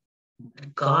godfather.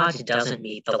 God doesn't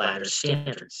meet the latter's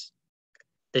standards.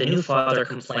 The new father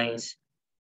complains,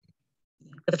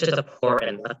 "Give to the poor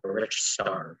and let the rich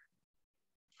starve."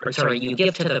 Or sorry, you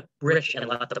give to the rich and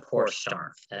let the poor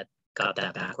starve. That got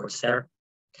that backwards there.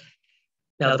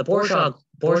 Now, the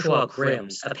bourgeois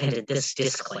Grimms appended this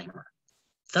disclaimer.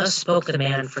 "Thus spoke the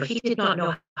man, for he did not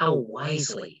know how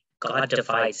wisely God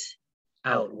divides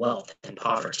out wealth and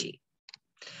poverty."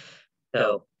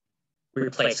 So,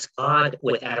 replace God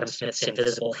with Adam Smith's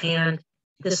invisible hand.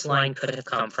 This line could have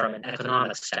come from an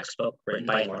economics textbook written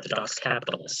by an orthodox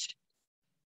capitalist,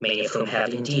 many of whom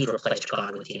have indeed replaced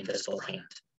God with the invisible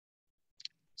hand.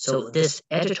 So this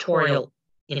editorial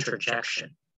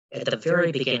interjection at the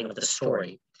very beginning of the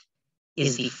story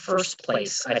is the first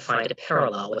place I find a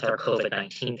parallel with our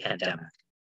COVID-19 pandemic.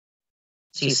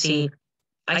 So you see,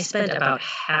 I spent about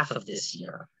half of this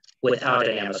year without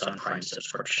an Amazon Prime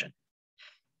subscription.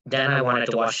 Then I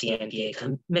wanted to watch the NBA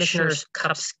Commissioner's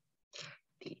Cups.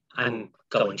 I'm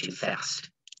going too fast.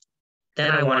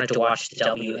 Then I wanted to watch the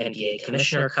WNBA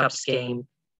Commissioner Cups game,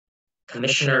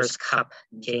 Commissioner's Cup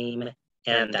game,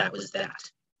 and that was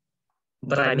that.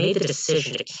 But I made the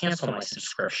decision to cancel my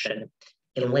subscription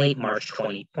in late March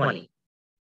 2020,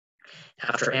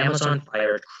 after Amazon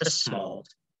fired Chris Small,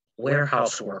 a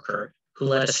warehouse worker who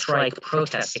led a strike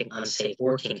protesting unsafe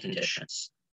working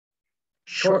conditions.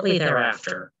 Shortly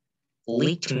thereafter,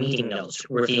 leaked meeting notes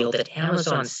revealed that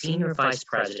Amazon's senior vice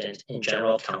president and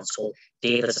general counsel,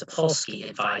 David Zapolsky,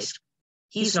 advised,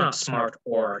 "He's not smart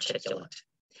or articulate.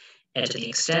 And to the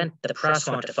extent the press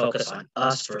want to focus on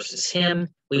us versus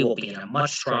him, we will be in a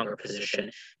much stronger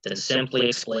position than simply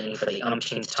explaining for the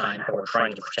umpteenth time how we're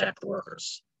trying to protect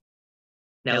workers."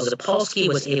 Now, Zapolsky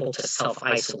was able to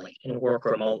self-isolate and work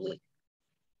remotely.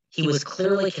 He was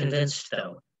clearly convinced,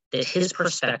 though, that his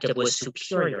perspective was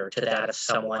superior to that of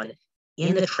someone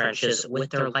in the trenches with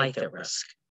their life at risk.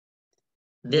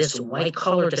 This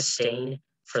white-collar disdain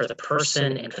for the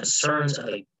person and concerns of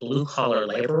a blue-collar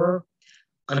laborer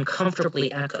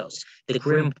uncomfortably echoes the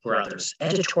Grimm brothers'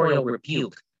 editorial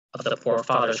rebuke of the poor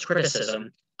father's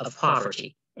criticism of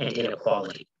poverty and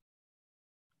inequality.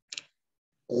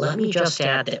 Let me just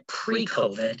add that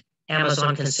pre-COVID,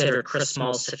 Amazon considered Chris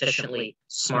Small sufficiently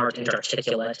smart and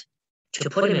articulate to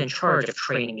put him in charge of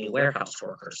training new warehouse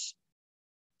workers.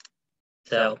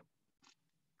 So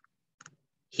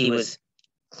he was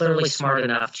clearly smart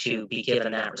enough to be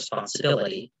given that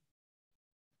responsibility.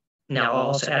 Now, I'll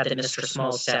also add that Mr.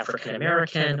 Small is African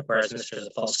American, whereas Mr.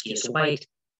 Zapolsky is white,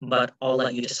 but I'll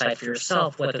let you decide for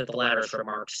yourself whether the latter's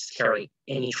remarks carry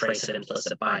any trace of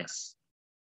implicit bias.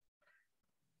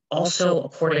 Also,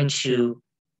 according to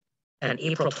An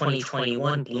April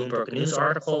 2021 Bloomberg News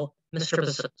article, Mr.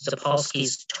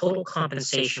 Zapolsky's total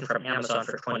compensation from Amazon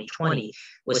for 2020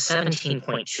 was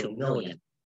 $17.2 million.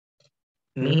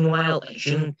 Meanwhile, a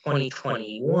June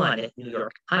 2021 New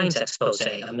York Times expose of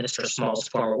Mr. Small's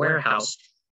former warehouse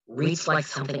reads like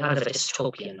something out of a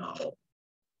dystopian novel.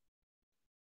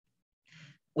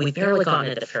 We've barely gotten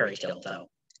into the fairy tale, though,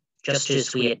 just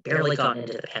as we had barely gotten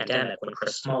into the pandemic when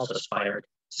Chris Smalls was fired,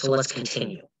 so let's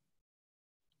continue.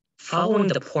 Following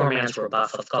the poor man's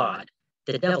rebuff of God,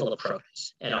 the devil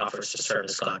approaches and offers to serve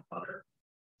as godfather.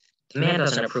 The man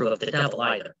doesn't approve of the devil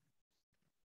either,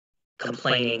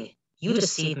 complaining, "You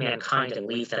deceive mankind and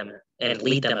lead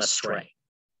them astray,"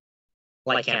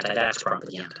 like anti-vax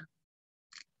propaganda.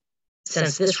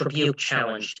 Since this rebuke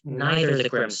challenged neither the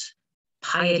Grimms'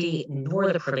 piety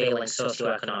nor the prevailing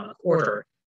socioeconomic order,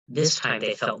 this time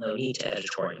they felt no need to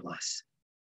editorialize.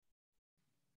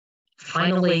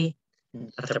 Finally,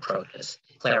 Death approaches,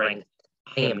 declaring,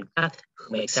 "I am Death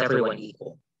who makes everyone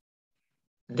equal."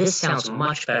 This sounds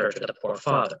much better to the poor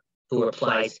father, who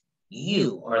replies,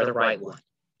 "You are the right one.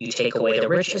 You take away the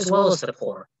rich as well as the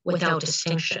poor, without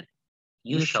distinction.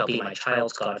 You shall be my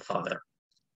child's godfather."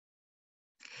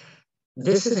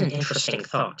 This is an interesting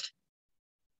thought.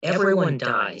 Everyone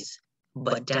dies,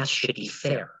 but death should be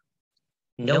fair.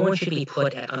 No one should be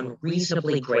put at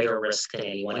unreasonably greater risk than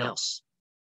anyone else.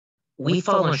 We've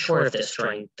fallen short of this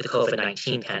during the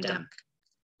COVID-19 pandemic,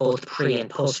 both pre-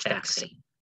 and post-vaccine.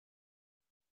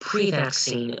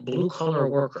 Pre-vaccine, blue-collar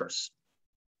workers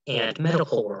and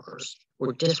medical workers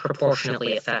were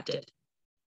disproportionately affected.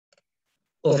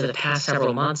 Over the past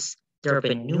several months, there have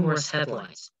been numerous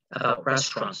headlines about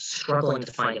restaurants struggling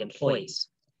to find employees,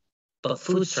 but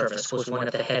food service was one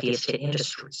of the heaviest hit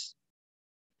industries.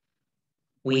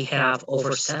 We have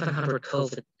over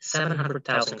 700,000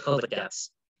 COVID deaths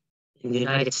in the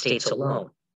United States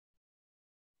alone.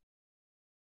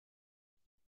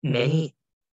 Many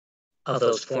of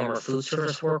those former food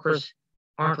service workers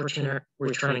aren't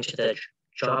returning to the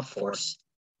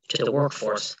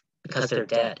workforce, because they're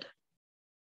dead.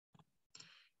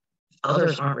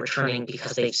 Others aren't returning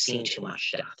because they've seen too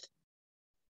much death.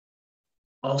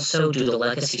 Also, due to the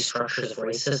legacy structures of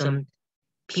racism,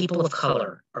 people of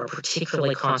color are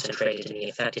particularly concentrated in the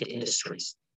affected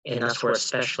industries, and thus were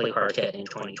especially hard hit in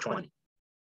 2020.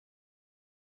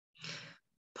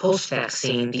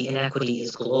 Post-vaccine, the inequity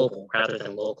is global rather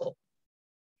than local.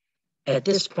 At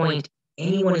this point,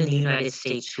 anyone in the United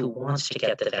States who wants to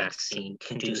get the vaccine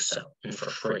can do so, and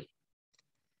for free.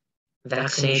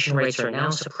 Vaccination rates are now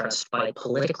suppressed by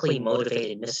politically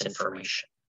motivated misinformation,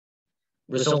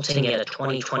 resulting in a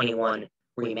 2021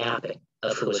 remapping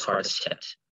of who is hardest hit.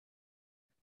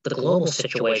 The global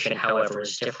situation, however,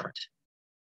 is different.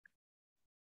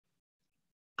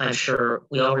 I'm sure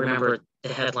we all remember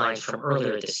the headlines from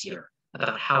earlier this year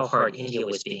about how hard India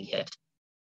was being hit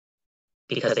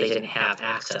because they didn't have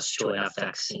access to enough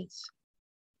vaccines.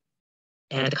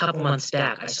 And a couple months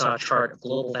back, I saw a chart of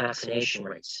global vaccination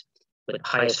rates, with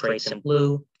highest rates in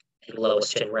blue and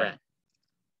lowest in red.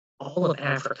 All of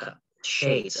Africa,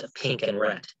 shades of pink and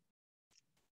red.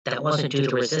 That wasn't due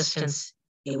to resistance,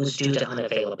 it was due to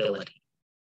unavailability.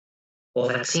 While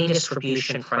vaccine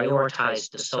distribution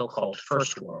prioritized the so-called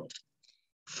First World,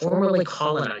 formerly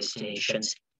colonized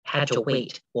nations had to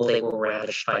wait while they were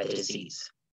ravaged by the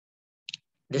disease.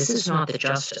 This is not the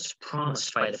justice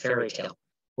promised by the fairy tale,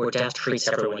 where death treats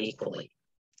everyone equally.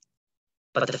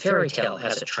 But the fairy tale,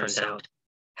 as it turns out,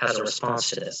 has a response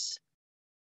to this.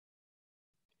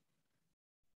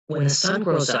 When the son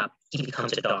grows up, he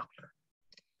becomes a doctor.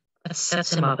 That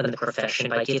sets him up in the profession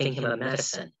by giving him a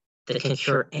medicine that can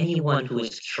cure anyone who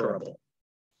is curable.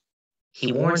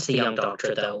 He warns the young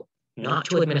doctor, though, not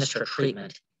to administer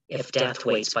treatment if death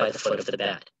waits by the foot of the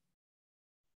bed.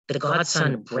 The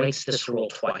godson breaks this rule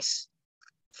twice,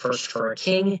 first for a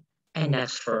king and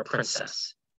next for a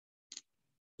princess.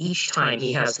 Each time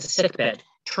he has the sickbed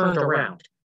turned around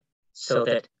so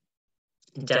that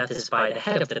death is by the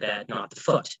head of the bed, not the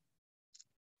foot.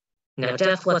 Now,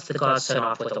 death lets the godson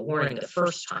off with a warning the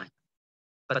first time,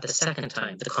 but the second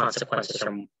time, the consequences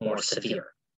are more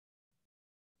severe.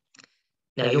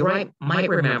 Now, you might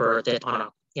remember that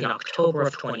in October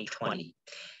of 2020,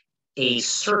 a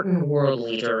certain world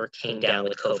leader came down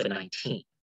with COVID-19.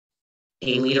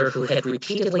 A leader who had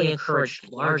repeatedly encouraged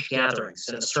large gatherings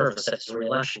in the service of his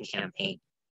re-election campaign,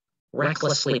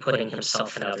 recklessly putting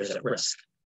himself and others at risk.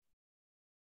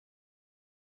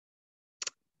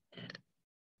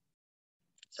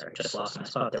 Sorry, just lost my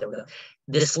spot. There we go.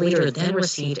 This leader then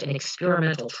received an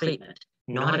experimental treatment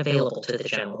not available to the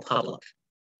general public.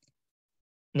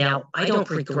 Now, I don't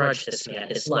begrudge this man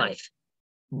his life,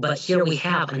 But here we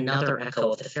have another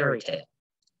echo of the fairy tale.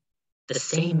 The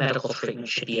same medical treatment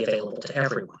should be available to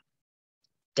everyone.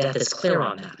 Death is clear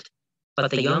on that,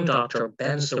 but the young doctor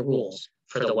bends the rules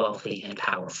for the wealthy and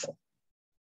powerful.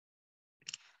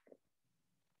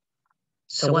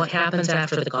 So what happens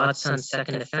after the godson's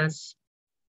second offense?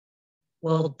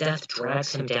 Well, death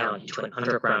drags him down into an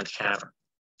underground cavern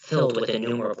filled with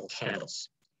innumerable candles.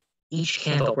 Each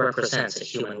candle represents a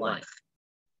human life.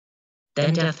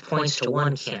 Then death points to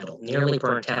one candle, nearly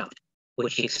burnt out,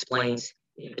 which he explains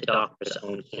is the doctor's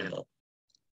own candle.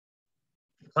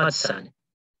 Godson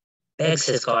begs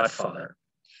his godfather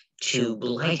to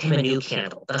light him a new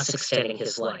candle, thus extending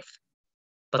his life.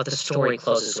 But the story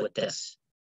closes with this.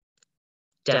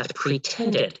 Death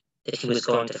pretended that he was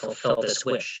going to fulfill this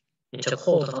wish and took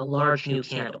hold of a large new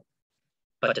candle.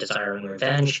 But desiring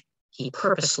revenge, he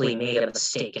purposely made a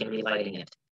mistake in relighting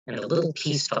it, and the little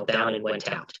piece fell down and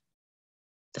went out.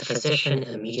 The physician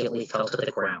immediately fell to the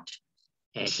ground,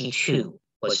 and he too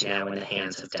was now in the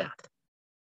hands of death.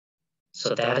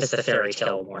 So that is the fairy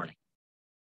tale warning.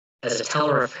 As a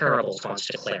teller of parables once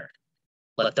declared,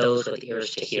 let those with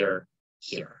ears to hear,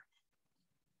 hear.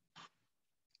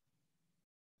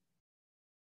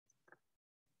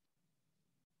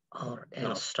 And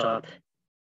I'll stop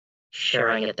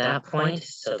sharing at that point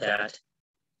so that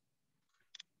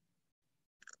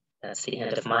that's the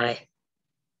end of my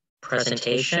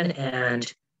presentation.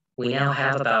 And we now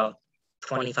have about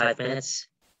 25 minutes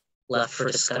left for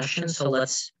discussion. So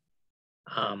let's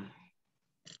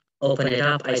open it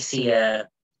up. I see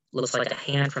looks like a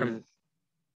hand from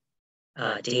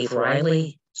Dave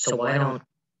Riley. So why don't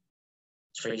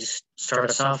you start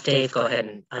us off, Dave? Go ahead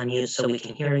and unmute so we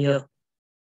can hear you.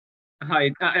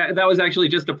 Hi, that was actually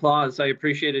just applause. I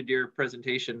appreciated your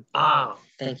presentation. Oh,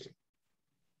 thank you.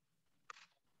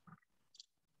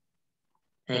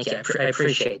 Thank you. I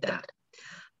appreciate that.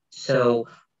 So,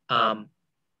 yeah,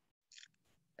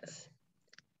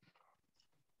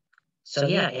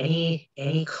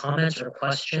 any comments or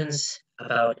questions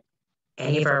about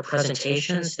any of our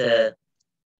presentations? The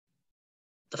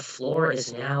floor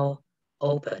is now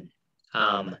open.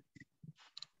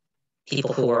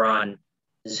 People who are on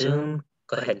Zoom,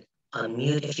 go ahead,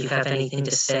 unmute if you have anything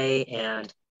to say,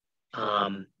 and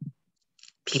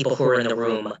people who are in the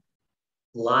room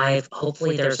live,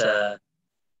 hopefully there's a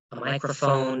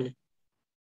microphone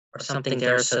or something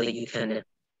there so that you can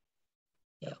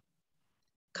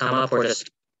come up, or just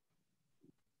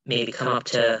maybe come up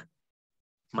to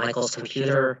Michael's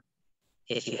computer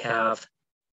if you have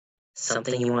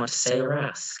something you want to say or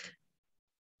ask.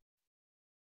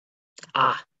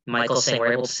 Michael's saying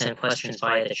we're able to send questions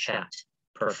via the chat.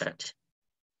 Perfect.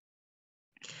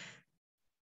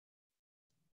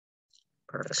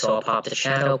 Perfect. So I'll pop the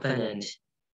chat open and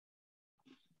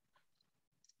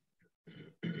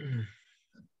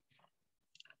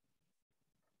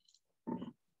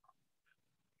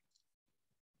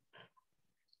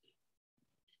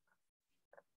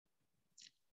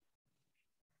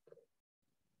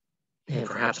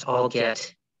perhaps I'll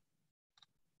get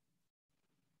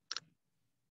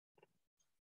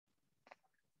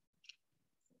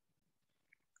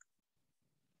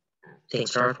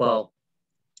things start. Well,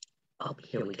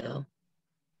 here we go.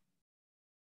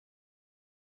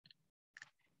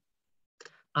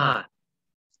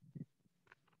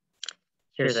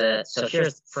 Here's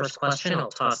the first question. I'll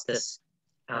toss this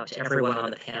out to everyone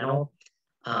on the panel.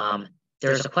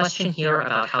 There's a question here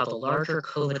about how the larger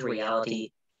COVID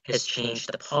reality has changed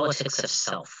the politics of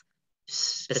self,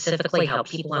 specifically how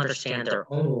people understand their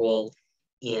own role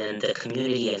in the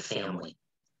community and family.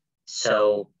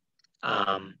 So,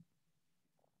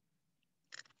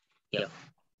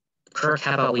 Kirk,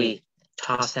 how about we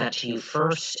toss that to you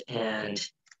first and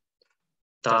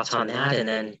thoughts on that, and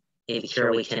then maybe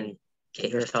here we can get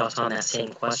your thoughts on that same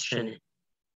question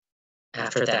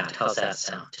after that. How's that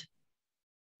sound?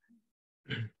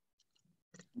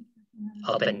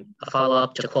 Open a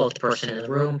follow-up to quote the person in the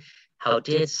room. How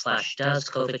did/does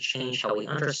COVID change how we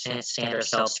understand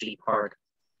ourselves to be part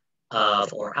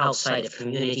of or outside of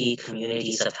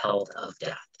communities of health, of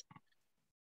death?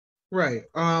 Right.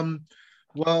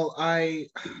 Well, I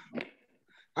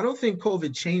don't think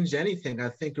COVID changed anything. I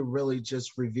think it really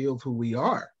just revealed who we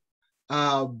are.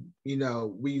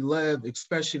 We live,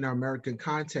 especially in our American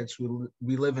context,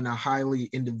 we live in a highly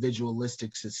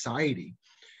individualistic society.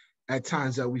 At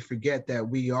times that we forget that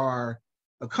we are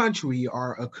a country, we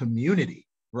are a community,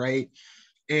 right?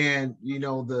 And,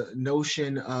 the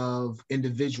notion of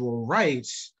individual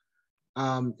rights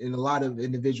in a lot of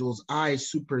individuals' eyes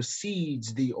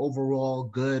supersedes the overall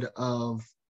good of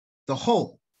the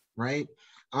whole, right?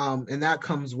 And that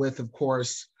comes with, of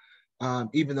course,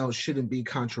 even though it shouldn't be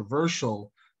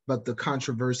controversial, but the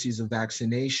controversies of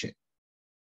vaccination,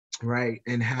 right?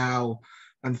 And how,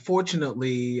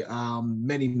 unfortunately,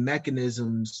 many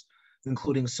mechanisms,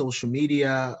 including social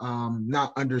media,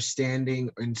 not understanding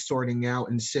and sorting out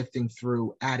and sifting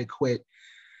through adequate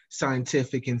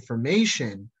scientific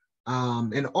information,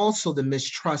 and also the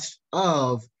mistrust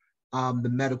of the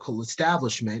medical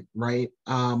establishment, right?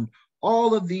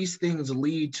 All of these things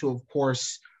lead to, of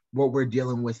course, what we're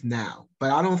dealing with now.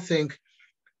 But I don't think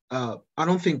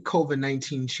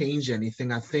COVID-19 changed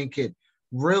anything. I think it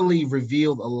really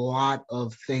revealed a lot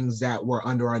of things that were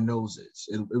under our noses.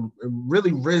 It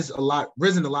really risen a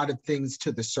lot of things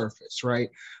to the surface, right?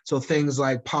 So things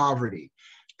like poverty,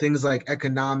 things like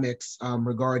economics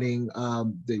regarding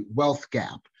the wealth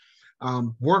gap,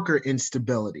 worker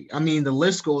instability. I mean, the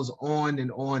list goes on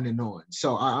and on and on.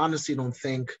 So I honestly don't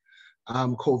think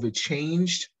COVID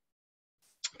changed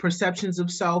perceptions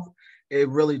of self. It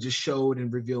really just showed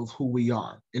and revealed who we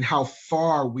are and how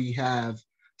far we have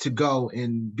to go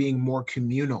in being more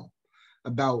communal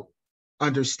about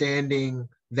understanding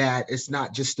that it's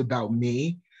not just about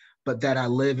me, but that I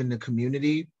live in the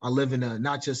community. I live in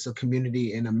not just a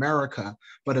community in America,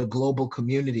 but a global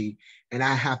community, and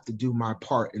I have to do my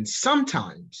part. And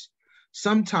sometimes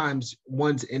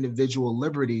one's individual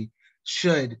liberty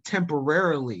should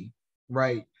temporarily,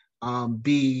 right,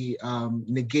 be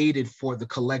negated for the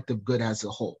collective good as a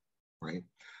whole, right?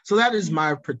 So that is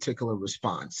my particular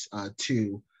response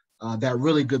to that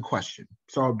really good question.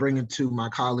 So I'll bring it to my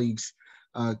colleagues,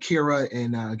 Kyra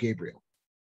and Gabriel.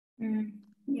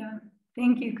 Yeah,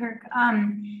 thank you, Kirk.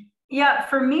 Yeah,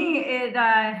 for me, it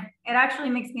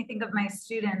actually makes me think of my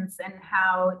students and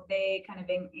how they kind of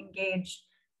engage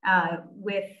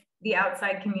with the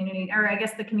outside community, or I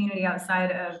guess the community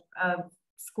outside of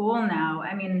school now.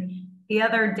 I mean, the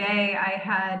other day I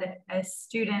had a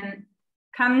student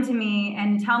come to me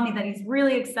and tell me that he's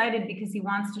really excited because he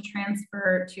wants to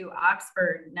transfer to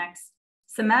Oxford next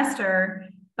semester,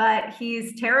 but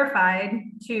he's terrified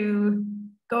to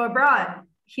go abroad.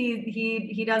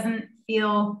 He doesn't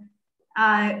feel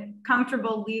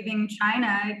comfortable leaving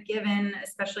China, given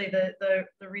especially the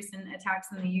recent attacks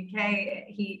in the UK.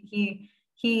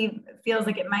 He feels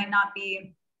like it might not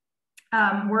be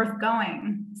worth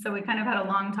going. So we kind of had a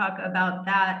long talk about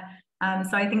that.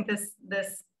 So I think this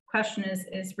question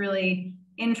is really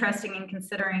interesting in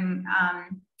considering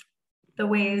the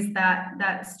ways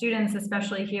that students,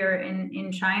 especially here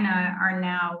in China, are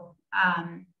now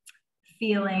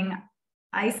feeling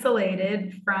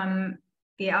isolated from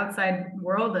the outside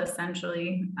world,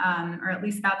 essentially, or at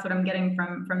least that's what I'm getting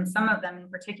from some of them,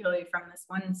 particularly from this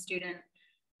one student.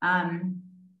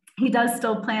 He does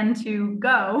still plan to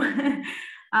go,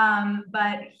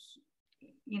 but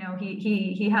you know,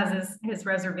 he has his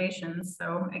reservations.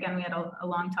 So again, we had a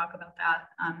long talk about that.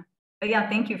 But yeah,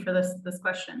 thank you for this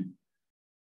question.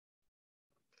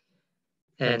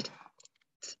 And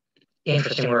it's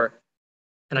interesting,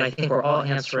 and I think we're all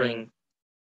answering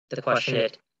the question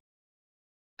at,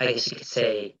 I guess you could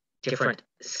say, different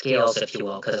scales, if you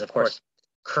will, because of course,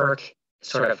 Kirk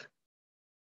sort of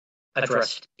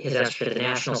addressed his answer to the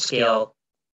national scale,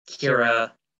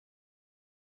 Kyra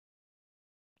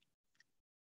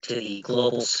to the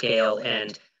global scale,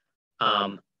 and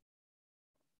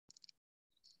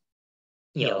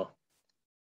you know,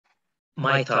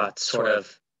 my thoughts sort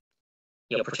of,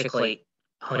 you know, particularly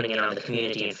honing in on the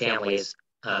community and families,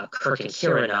 Kirk and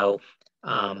Kyra know,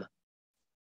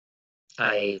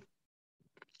 I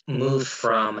moved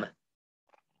from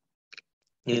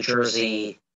New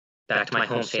Jersey back to my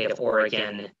home state of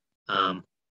Oregon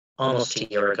almost a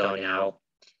year ago now,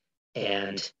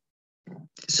 and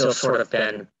so sort of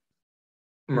been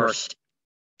immersed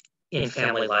in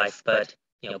family life, but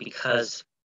you know, because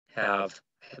I have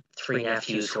 3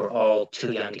 nephews who are all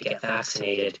too young to get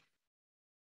vaccinated,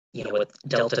 you know, with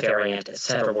Delta variant, et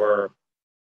cetera,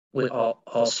 we're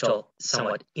all still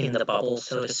somewhat in the bubble,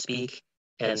 so to speak.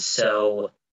 And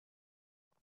so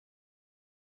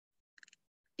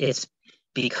it's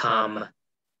become,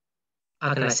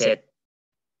 how can I say it,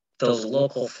 those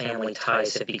local family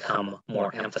ties have become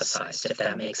more emphasized, if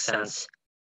that makes sense.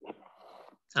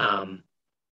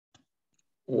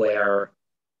 Where,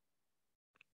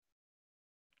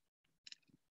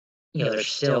 you know, they're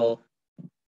still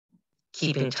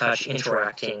keeping in touch,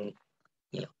 interacting,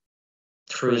 you know,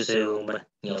 through Zoom,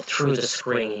 you know, through the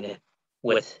screen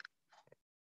with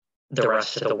the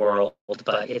rest of the world,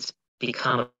 but it's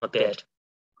become a bit,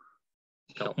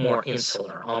 you know, more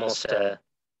insular, almost a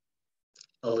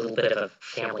little bit of a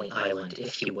family island,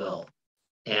 if you will.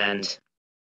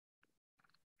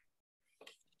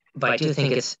 But I do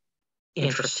think it's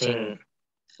interesting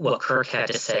what Kirk had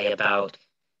to say about,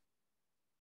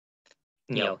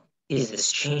 is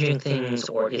this changing things,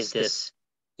 or is this,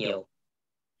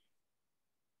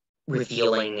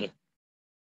 revealing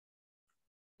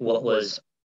what was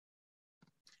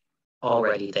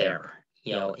already there,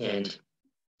 and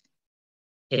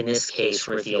in this case,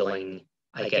 revealing,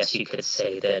 I guess you could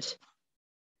say that,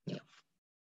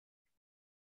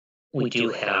 we do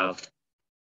have,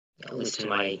 at least in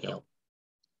my,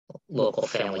 local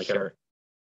family here,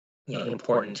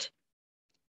 important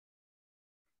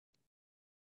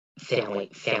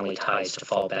family ties to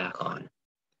fall back on.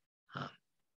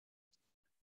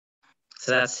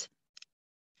 So that's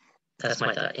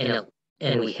my thought.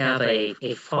 And we have a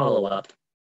follow-up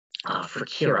for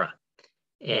Kyra.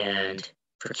 And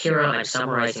for Kyra, I'm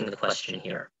summarizing the question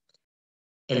here.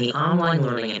 In the online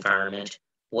learning environment,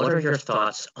 what are your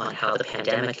thoughts on how the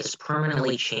pandemic has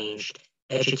permanently changed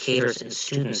educators' and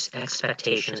students'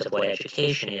 expectations of what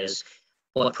education is,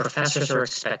 what professors are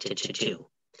expected to do?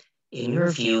 In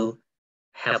your view,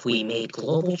 have we made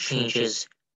global changes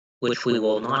which we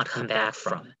will not come back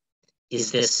from?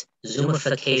 Is this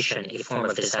Zoomification a form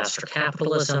of disaster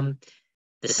capitalism?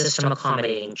 The system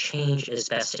accommodating change as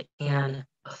best it can,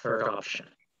 a third option?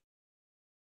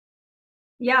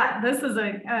 Yeah, this is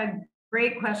a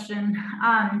great question.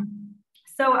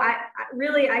 So I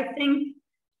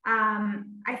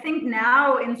think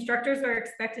now instructors are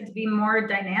expected to be more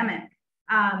dynamic.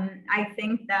 I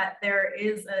think that there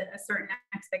is a certain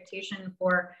expectation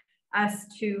for us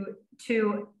to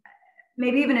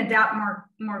maybe even adapt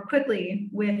more quickly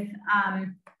with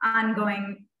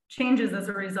ongoing changes as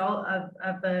a result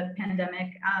of the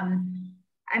pandemic.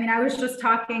 I mean, I was just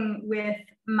talking with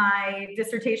my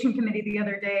dissertation committee the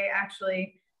other day,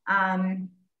 actually, and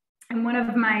one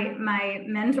of my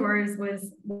mentors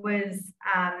was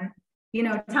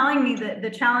telling me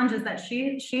the challenges that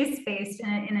she's faced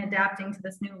in adapting to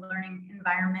this new learning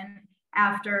environment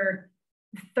after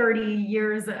 30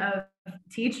 years of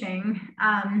teaching.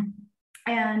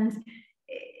 And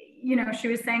she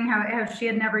was saying how she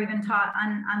had never even taught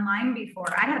online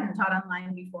before. I hadn't taught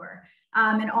online before.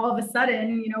 And all of a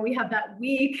sudden, we have that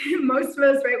week, most of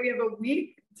us, right? We have a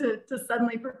week to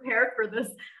suddenly prepare for this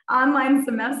online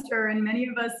semester. And many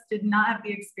of us did not have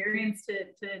the experience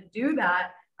to do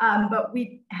that. But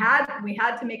we had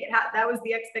to make it happen. That was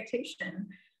the expectation.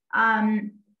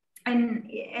 And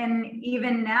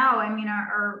even now, I mean,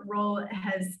 our role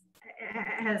has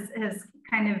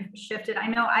kind of shifted. I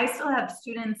know I still have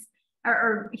students,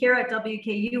 or here at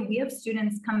WKU, we have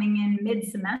students coming in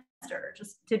mid-semester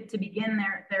just to begin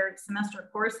their semester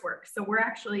coursework. So we're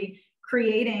actually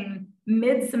creating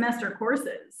mid-semester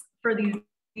courses for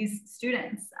these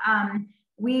students.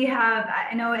 We have,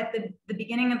 I know at the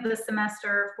beginning of the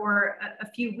semester for a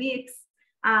few weeks,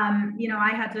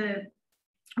 I had to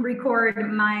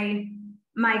record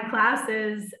my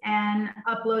classes and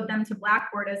upload them to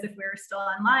Blackboard as if we were still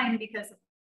online, because of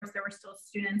course there were still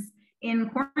students in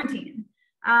quarantine.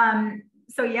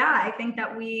 So yeah, I think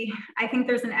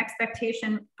there's an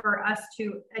expectation for us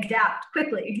to adapt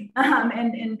quickly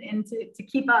and to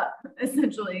keep up,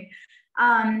 essentially.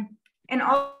 And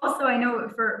also I know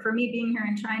for me being here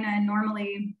in China, and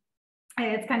normally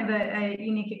it's kind of a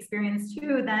unique experience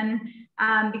too then,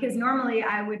 because normally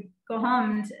I would come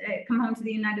home to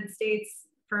the United States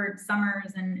for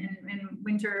summers and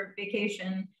winter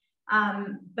vacation.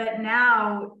 But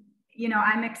now,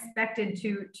 I'm expected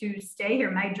to stay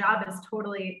here. My job is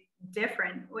totally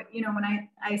different. When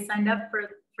I signed up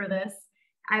for this,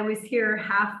 I was here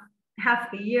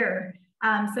half the year.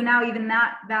 So now even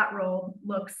that role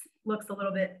looks a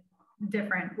little bit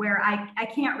different, where I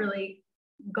can't really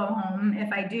go home.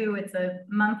 If I do, it's a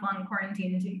month-long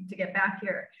quarantine to get back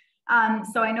here.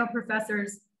 So I know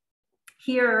professors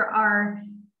here are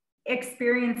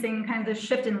experiencing kind of the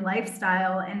shift in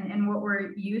lifestyle and what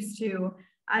we're used to,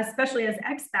 especially as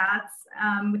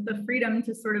expats, with the freedom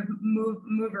to sort of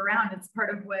move around. It's part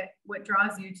of what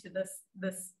draws you to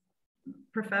this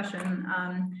profession.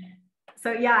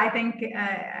 So yeah, I think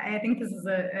this is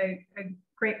a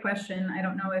great question. I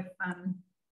don't know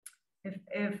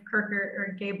if Kirk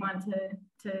or Gabe want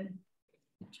to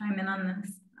chime in on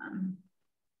this,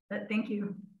 but thank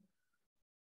you.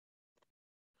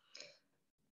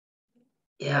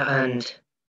 Yeah, and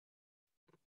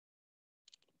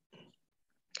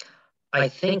I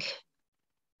think,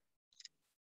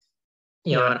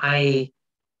 and I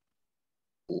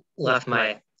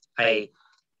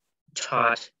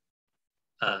taught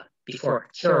before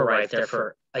Kyra arrived there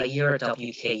for a year at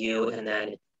WKU, and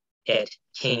then at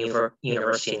Kean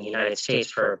University in the United States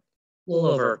for a little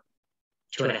over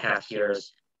 2.5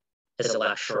 years as a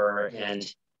lecturer and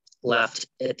left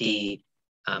at the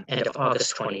end of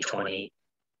August 2020.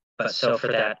 But so for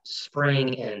that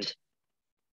spring and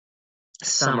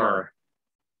summer,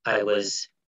 I was,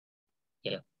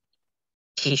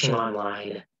 teaching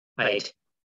online. I'd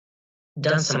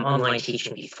done some online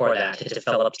teaching before that. Had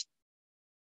developed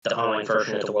the online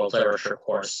version of the world literature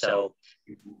course. So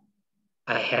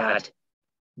I had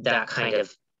that kind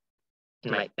of in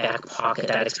my back pocket,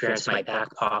 that experience in my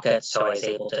back pocket. So I was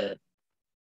able to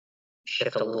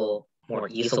shift a little more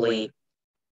easily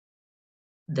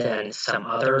than some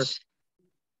others.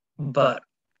 But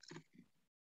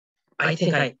I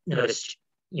think I noticed,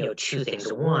 two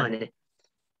things. One,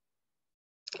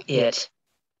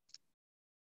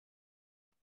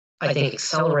 I think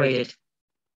accelerated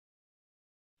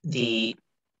the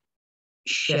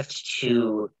shift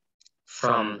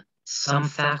from some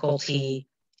faculty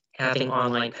having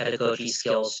online pedagogy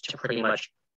skills to pretty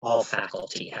much all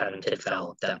faculty having to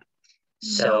develop them.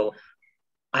 So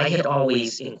I had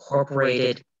always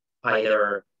incorporated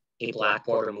either a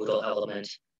Blackboard or Moodle element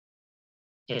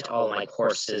into all of my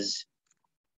courses,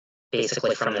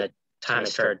 basically from the time I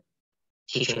started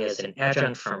teaching as an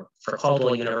adjunct for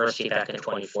Caldwell University back in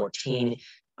 2014.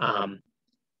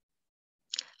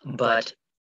 But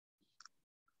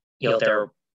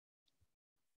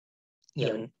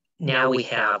now we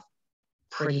have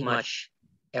pretty much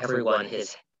everyone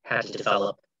has had to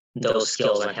develop those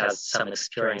skills and has some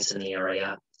experience in the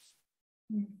area.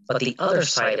 But the other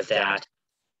side of that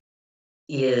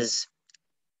is,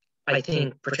 I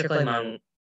think, particularly among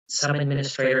some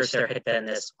administrators, there had been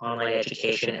this online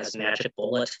education as magic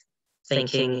bullet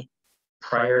thinking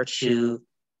prior to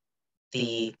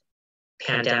the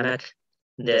pandemic.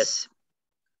 This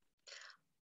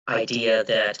idea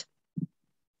that,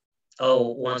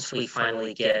 once we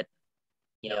finally get,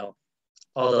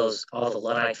 all the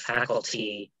Luddite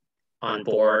faculty on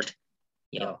board,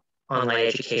 online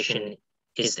education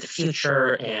is the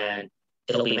future and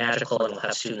it'll be magical and we'll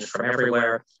have students from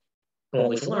everywhere. And what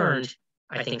we've learned,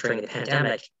 I think, during the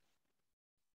pandemic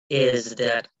is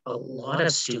that a lot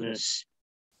of students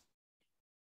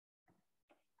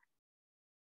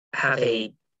have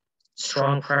a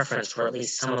strong preference for at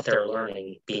least some of their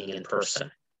learning being in person.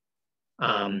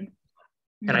 And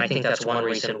I think that's one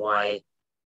reason why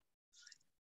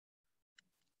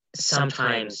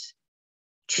sometimes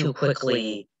too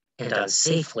quickly and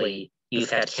unsafely you've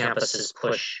had campuses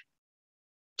push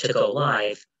to go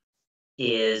live,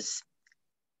 is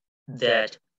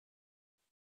that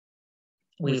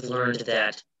we've learned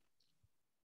that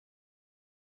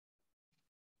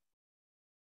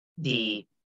the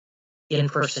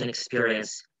in-person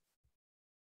experience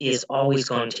is always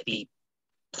going to be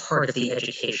part of the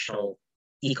educational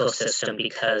ecosystem,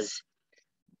 because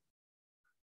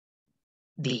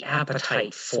the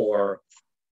appetite for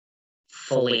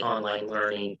fully online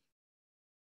learning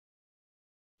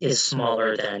is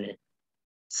smaller than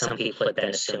some people have been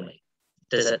assuming.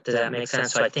 Does that make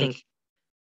sense? So I think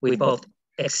we've both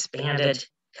expanded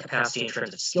capacity in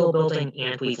terms of skill building,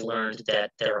 and we've learned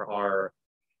that there are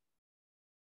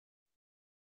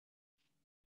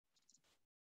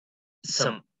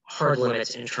some hard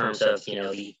limits in terms of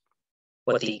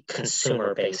what the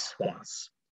consumer base wants.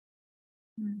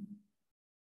 And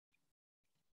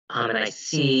I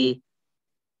see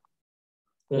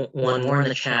one more in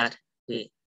the chat,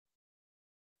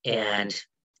 and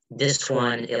this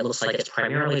one, it looks like it's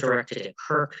primarily directed at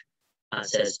Kirk. It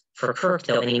says, for Kirk,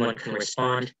 though anyone can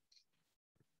respond,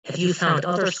 have you found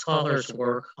other scholars'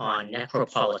 work on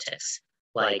necropolitics,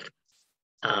 like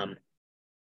Membe?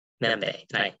 And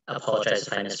I apologize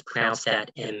if I mispronounced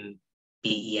that,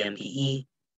 M-B-E-M-B-E,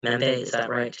 Membe, is that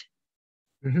right?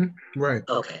 Right.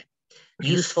 Okay.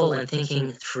 Useful in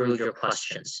thinking through your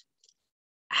questions.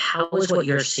 How is what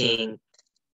you're seeing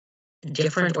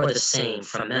different or the same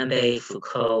from Membe,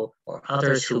 Foucault, or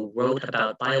others who wrote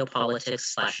about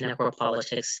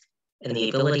biopolitics/necropolitics and the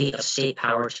ability of state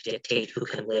power to dictate who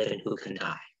can live and who can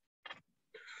die?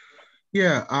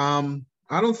 Yeah,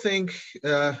 I don't think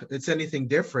it's anything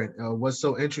different. What's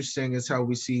so interesting is how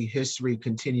we see history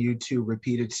continue to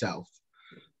repeat itself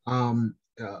and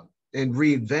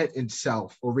reinvent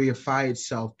itself or reify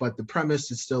itself, but the premise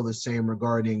is still the same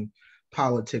regarding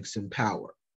politics and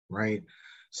power, right?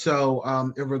 So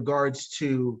in regards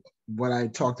to what I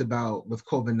talked about with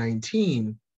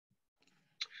COVID-19,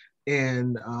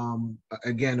 and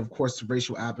again, of course, the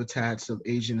racial appetites of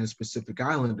Asian and Pacific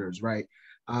Islanders, right?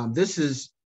 This is,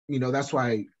 that's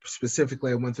why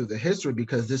specifically I went through the history,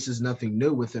 because this is nothing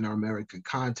new within our American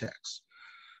context.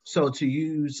 So to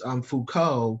use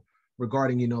Foucault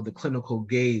regarding, the clinical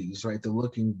gaze, right? The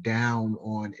looking down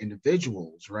on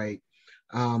individuals, right?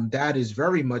 That is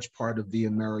very much part of the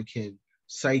American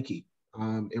psyche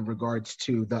in regards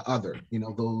to the other,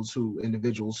 those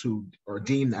individuals who are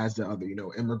deemed as the other,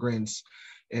 immigrants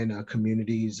and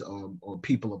communities or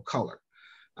people of color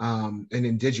and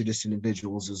indigenous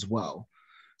individuals as well.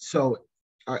 So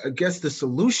I guess the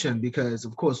solution, because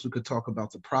of course we could talk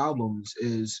about the problems,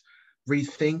 is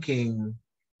rethinking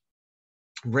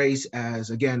race as,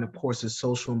 again, of course, a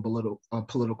social and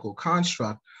political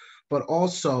construct, but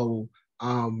also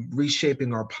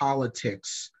reshaping our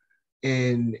politics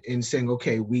in saying,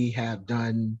 okay, we have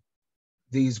done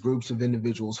these groups of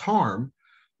individuals harm.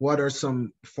 What are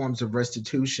some forms of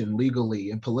restitution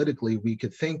legally and politically we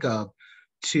could think of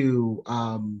to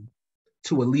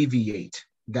alleviate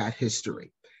that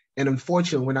history? And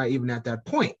unfortunately, we're not even at that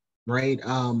point, right?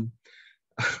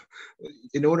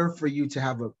 In order for you to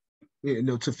have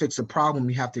to fix a problem,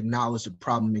 you have to acknowledge the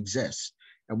problem exists.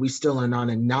 And we still are not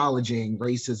acknowledging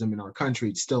racism in our country.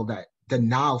 It's still that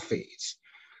denial phase.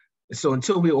 So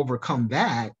until we overcome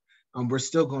that, we're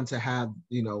still going to have,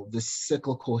 this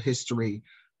cyclical history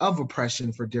of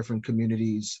oppression for different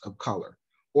communities of color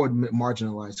or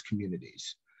marginalized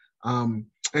communities. And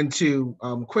to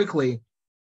quickly,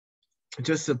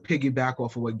 just to piggyback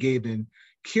off of what Gabe and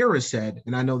Kyra said,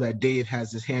 and I know that Dave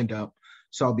has his hand up,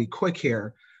 so I'll be quick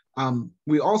here.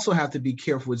 We also have to be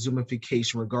careful with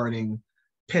Zoomification regarding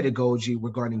pedagogy,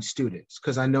 regarding students,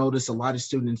 because I notice a lot of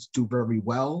students do very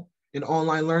well in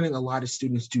online learning. A lot of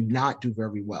students do not do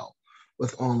very well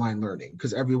with online learning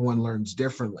because everyone learns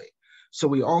differently. So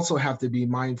we also have to be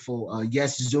mindful.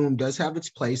 Yes, Zoom does have its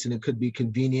place and it could be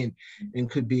convenient and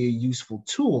could be a useful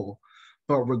tool,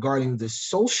 but regarding the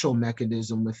social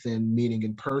mechanism within meeting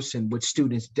in person, which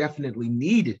students definitely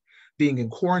needed, being in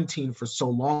quarantine for so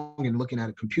long and looking at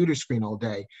a computer screen all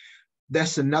day,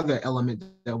 that's another element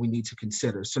that we need to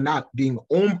consider. So not being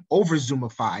over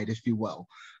Zoomified, if you will,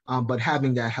 but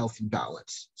having that healthy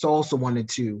balance. So I also wanted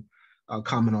to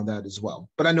comment on that as well.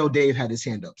 But I know Dave had his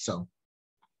hand up, so.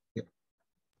 Yeah.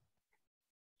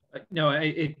 No,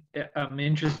 I'm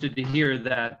interested to hear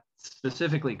that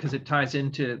specifically because it ties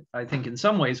into, I think, in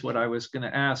some ways what I was going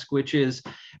to ask, which is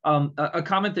a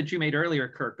comment that you made earlier,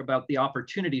 Kirk, about the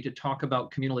opportunity to talk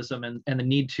about communalism and the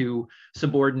need to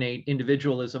subordinate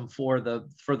individualism for the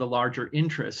larger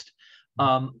interest.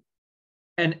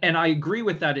 And I agree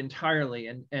with that entirely.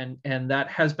 And that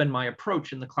has been my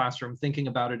approach in the classroom, thinking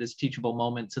about it as teachable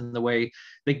moments in the way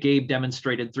that Gabe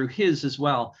demonstrated through his as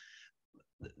well.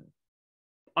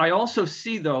 I also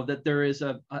see, though, that there is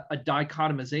a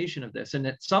dichotomization of this. And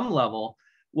at some level,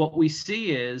 what we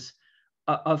see is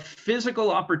a physical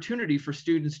opportunity for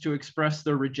students to express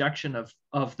their rejection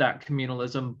of that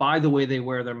communalism by the way they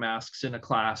wear their masks in a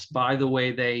class, by the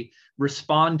way they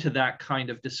respond to that kind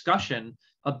of discussion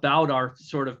about our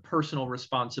sort of personal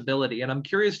responsibility. And I'm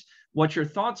curious what your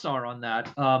thoughts are on that.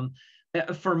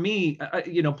 For me,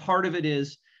 part of it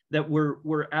is that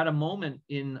we're at a moment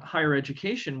in higher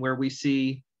education where we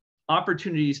see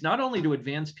opportunities not only to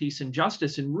advance peace and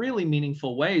justice in really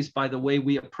meaningful ways by the way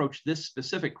we approach this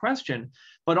specific question,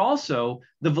 but also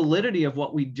the validity of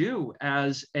what we do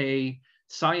as a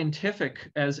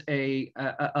scientific, as a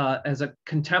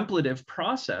contemplative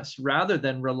process, rather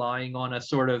than relying on a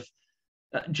sort of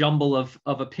jumble of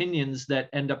opinions that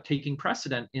end up taking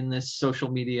precedent in this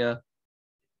social media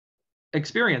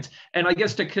experience. And I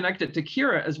guess to connect it to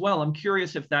Kyra as well, I'm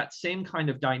curious if that same kind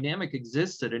of dynamic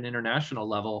exists at an international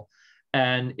level,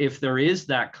 and if there is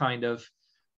that kind of,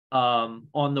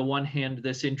 on the one hand,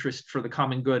 this interest for the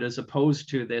common good as opposed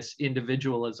to this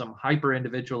individualism,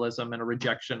 hyper-individualism, and a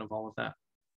rejection of all of that.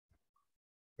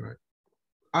 Right.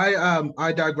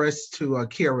 I digress to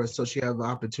Kyra, so she has the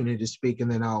opportunity to speak,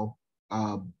 and then I'll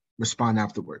respond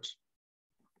afterwards.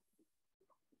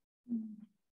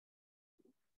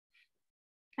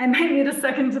 I might need a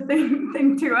second to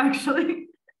think too, actually.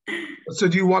 So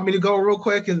do you want me to go real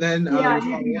quick and then? Yeah, you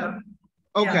can go.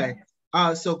 Okay.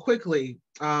 Yeah. So quickly,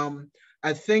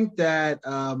 I think that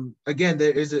again,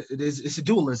 it's a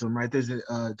dualism, right? There's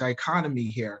a dichotomy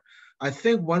here. I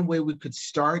think one way we could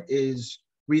start is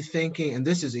rethinking, and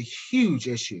this is a huge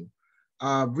issue,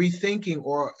 rethinking,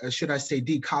 or should I say,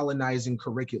 decolonizing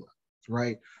curricula,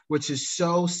 right? Which is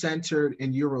so centered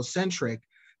and Eurocentric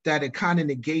that it kind of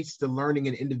negates the learning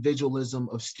and individualism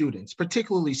of students,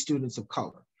 particularly students of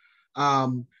color.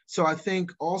 So I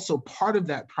think also part of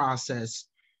that process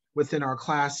within our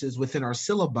classes, within our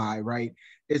syllabi, right,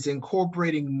 is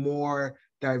incorporating more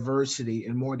diversity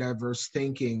and more diverse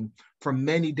thinking from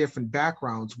many different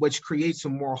backgrounds, which creates a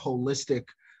more holistic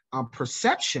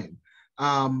perception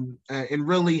and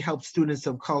really helps students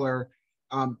of color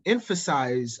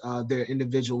emphasize their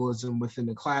individualism within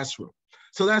the classroom.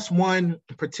 So that's one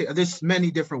particular, there's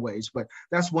many different ways, but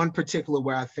that's one particular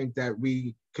where I think that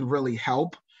we could really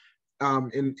help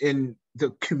in the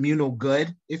communal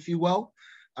good, if you will.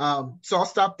 So I'll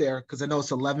stop there because I know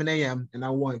it's 11 a.m. and I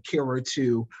want Kyra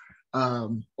to,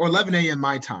 or 11 a.m.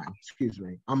 my time, excuse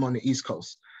me. I'm on the East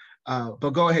Coast.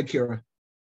 But go ahead, Kyra.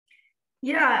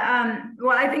 Yeah,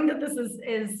 well, I think that this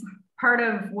is part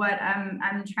of what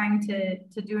I'm trying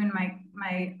to do in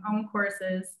my own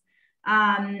courses,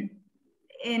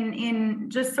 in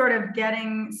just sort of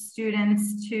getting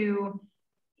students to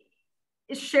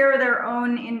share their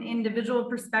own individual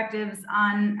perspectives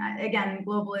on, again,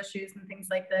 global issues and things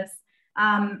like this,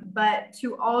 but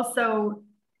to also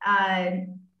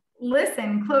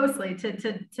listen closely, to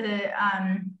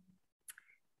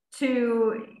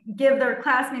give their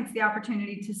classmates the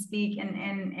opportunity to speak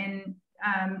and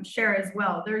share as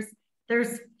well.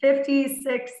 There's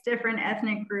 56 different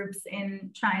ethnic groups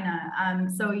in China,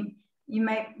 so you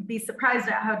might be surprised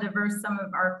at how diverse some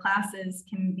of our classes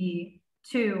can be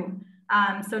too.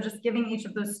 So just giving each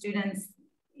of those students,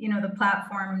 the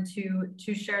platform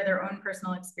to share their own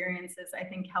personal experiences, I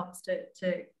think helps to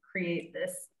create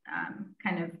this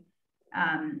kind of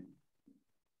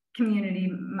community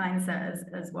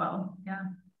mindset as well. Yeah.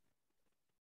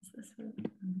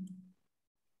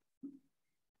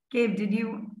 Gabe, did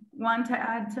you want to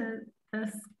add to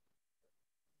this?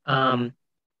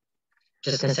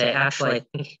 Just gonna say, actually,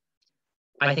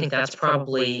 I think that's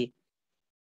probably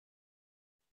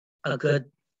a good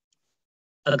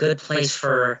place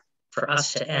for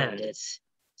us to end. It's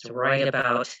right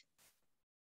about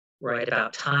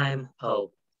time.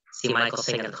 Oh, see Michael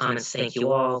saying in the comments, thank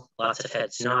you all. Lots of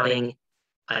heads nodding.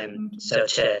 So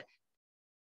to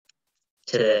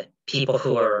the people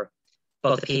who are,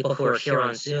 both the people who are here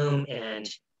on Zoom and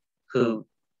who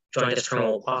joined us from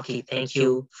Milwaukee, thank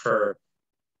you for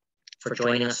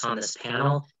joining us on this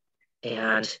panel.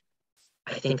 And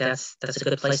I think that's a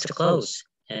good place to close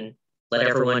and let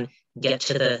everyone get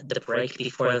to the break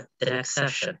before the next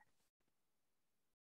session.